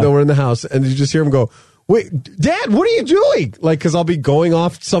headsets, even though we're in the house, and you just hear them go, wait, Dad, what are you doing? Like, because I'll be going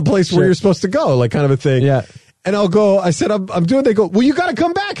off someplace where you're supposed to go, like kind of a thing. Yeah. And I'll go, I said, I'm doing, they go, well, you got to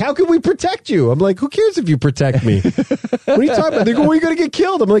come back. How can we protect you? I'm like, who cares if you protect me? What are you talking about? They go, well, you're going to get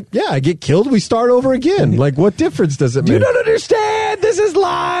killed. I'm like, yeah, I get killed. We start over again. Like, what difference does it make? You don't understand. This is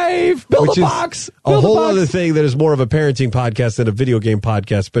live. Build a box. A whole other thing that is more of a parenting podcast than a video game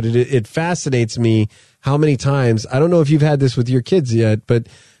podcast. But it fascinates me how many times, I don't know if you've had this with your kids yet, but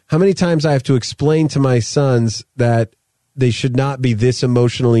how many times I have to explain to my sons that they should not be this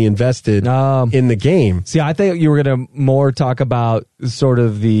emotionally invested in the game. See, I think you were going to more talk about sort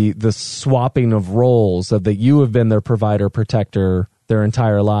of the swapping of roles of that you have been their provider, protector their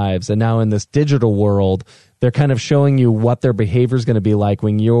entire lives. And now in this digital world, they're kind of showing you what their behavior is going to be like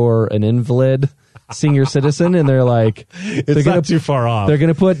when you're an invalid senior citizen, and they're like, it's not too far off. They're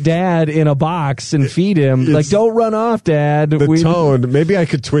going to put Dad in a box and feed him. Like, don't run off, Dad. The tone. Maybe I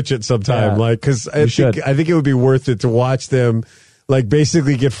could Twitch it sometime, because I think it would be worth it to watch them, like,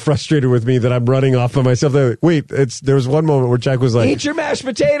 basically get frustrated with me that I'm running off by myself. They're like, wait, there was one moment where Jack was like, eat your mashed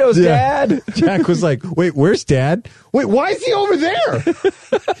potatoes, Dad. Jack was like, wait, where's Dad? Wait, why is he over there?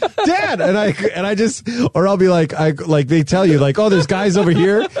 Dad. And I just, or I'll be like, they tell you, like, oh, there's guys over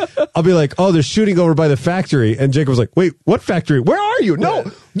here. I'll be like, oh, they're shooting over by the factory. And Jacob was like, wait, what factory? Where are you? No,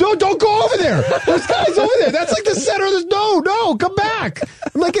 don't go over there. There's guys over there. That's like the center of this. No, come back.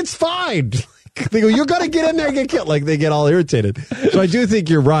 I'm like, it's fine. They go, you're going to get in there and get killed. Like, they get all irritated. So I do think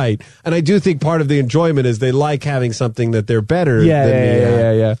you're right. And I do think part of the enjoyment is they like having something that they're better than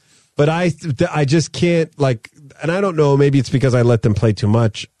me. Yeah. But I just can't, like, and I don't know, maybe it's because I let them play too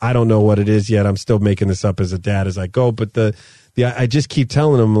much. I don't know what it is yet. I'm still making this up as a dad as I go. But I just keep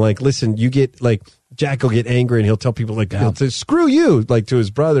telling them, like, listen, you get, like, Jack will get angry and he'll tell people, like, he'll say, screw you, like, to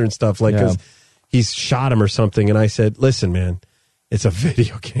his brother and stuff, like, because he's shot him or something. And I said, listen, man, it's a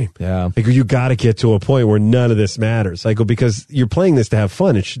video game. Yeah. I go, you got to get to a point where none of this matters. I go, because you're playing this to have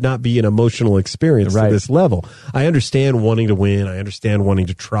fun. It should not be an emotional experience to this level. I understand wanting to win. I understand wanting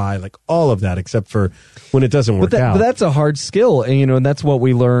to try, like all of that, except for when it doesn't work out. But that's a hard skill, and and that's what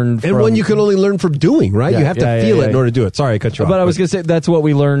we learned. And one you can only learn from doing, right? Yeah, you have to feel it in order to do it. Sorry, I cut you off. But I was going to say, that's what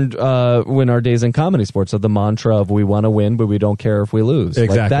we learned when our days in comedy sports, of the mantra of we want to win, but we don't care if we lose.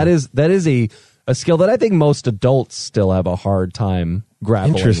 Exactly. Like, that is a skill that I think most adults still have a hard time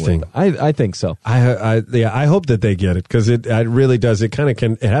grappling Interesting. with. I think so. I hope that they get it, because it really does. It kind of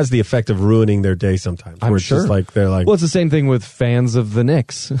it has the effect of ruining their day sometimes. I'm sure. It's just like they're like, well, it's the same thing with fans of the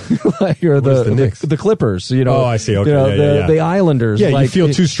Knicks, or the Knicks? The Clippers. Oh, I see. Okay, the Islanders. Yeah, you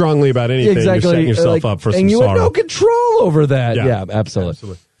feel too strongly about anything. Exactly. You're setting yourself up for some and you sorrow. have no control over that. Yeah,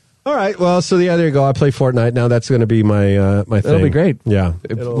 absolutely. All right. Well, so there you go. I play Fortnite now. That's going to be my thing. That'll be great. Yeah.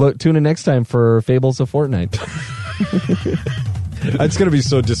 Tune in next time for Fables of Fortnite. It's going to be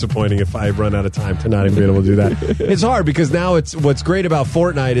so disappointing if I run out of time to not even be able to do that. It's hard because now what's great about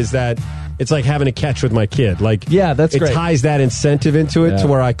Fortnite is that it's like having a catch with my kid. Like, that's great. It ties that incentive into it to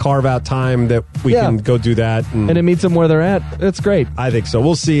where I carve out time that we can go do that. And it meets them where they're at. That's great. I think so.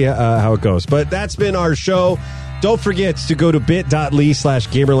 We'll see how it goes. But that's been our show. Don't forget to go to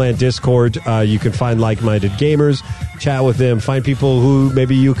bit.ly/Gamerland Discord. You can find like-minded gamers, chat with them, find people who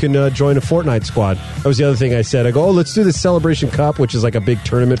maybe you can join a Fortnite squad. That was the other thing I said. I go, let's do the Celebration Cup, which is like a big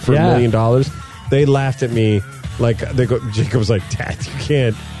tournament for $1 million. They laughed at me. Like, Jacob was like, Dad, you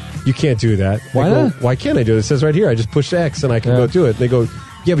can't do that. Why not? Why can't I do it? It says right here, I just push X and I can go do it. They go,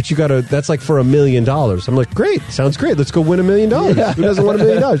 yeah, but you got to, that's like for $1 million. I'm like, great, sounds great. Let's go win $1 million. Who doesn't want $1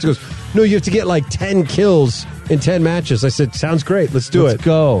 million? He goes, no, you have to get like 10 kills in 10 matches. I said, sounds great. Let's do it. Let's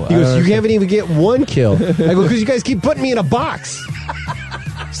go. He goes, you haven't even get one kill. I go, because you guys keep putting me in a box.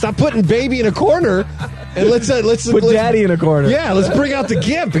 Stop putting baby in a corner and let's put daddy in a corner. Yeah, let's bring out the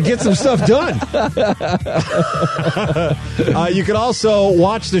GIMP and get some stuff done. You can also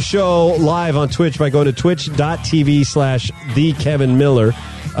watch the show live on Twitch by going to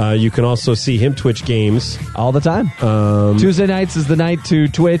twitch.tv/TheKevinMiller. You can also see him Twitch games all the time. Tuesday nights is the night to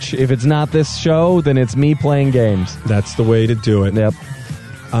Twitch. If it's not this show, then it's me playing games. That's the way to do it. Yep.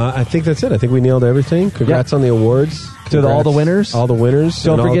 I think that's it. I think we nailed everything. Congrats on the awards. To all the winners. All the winners.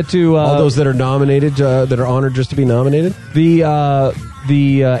 Don't forget to... all those that are nominated, that are honored just to be nominated. The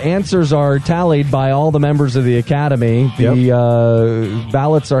the answers are tallied by all the members of the Academy. The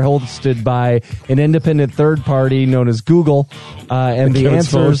ballots are hosted by an independent third party known as Google, and the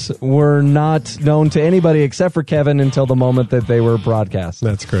answers were not known to anybody except for Kevin until the moment that they were broadcast.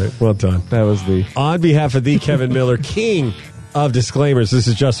 That's great. Well done. That was the... On behalf of the Kevin Miller, king of disclaimers, this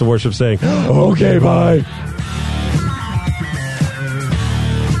is Justin Worship saying, okay, bye.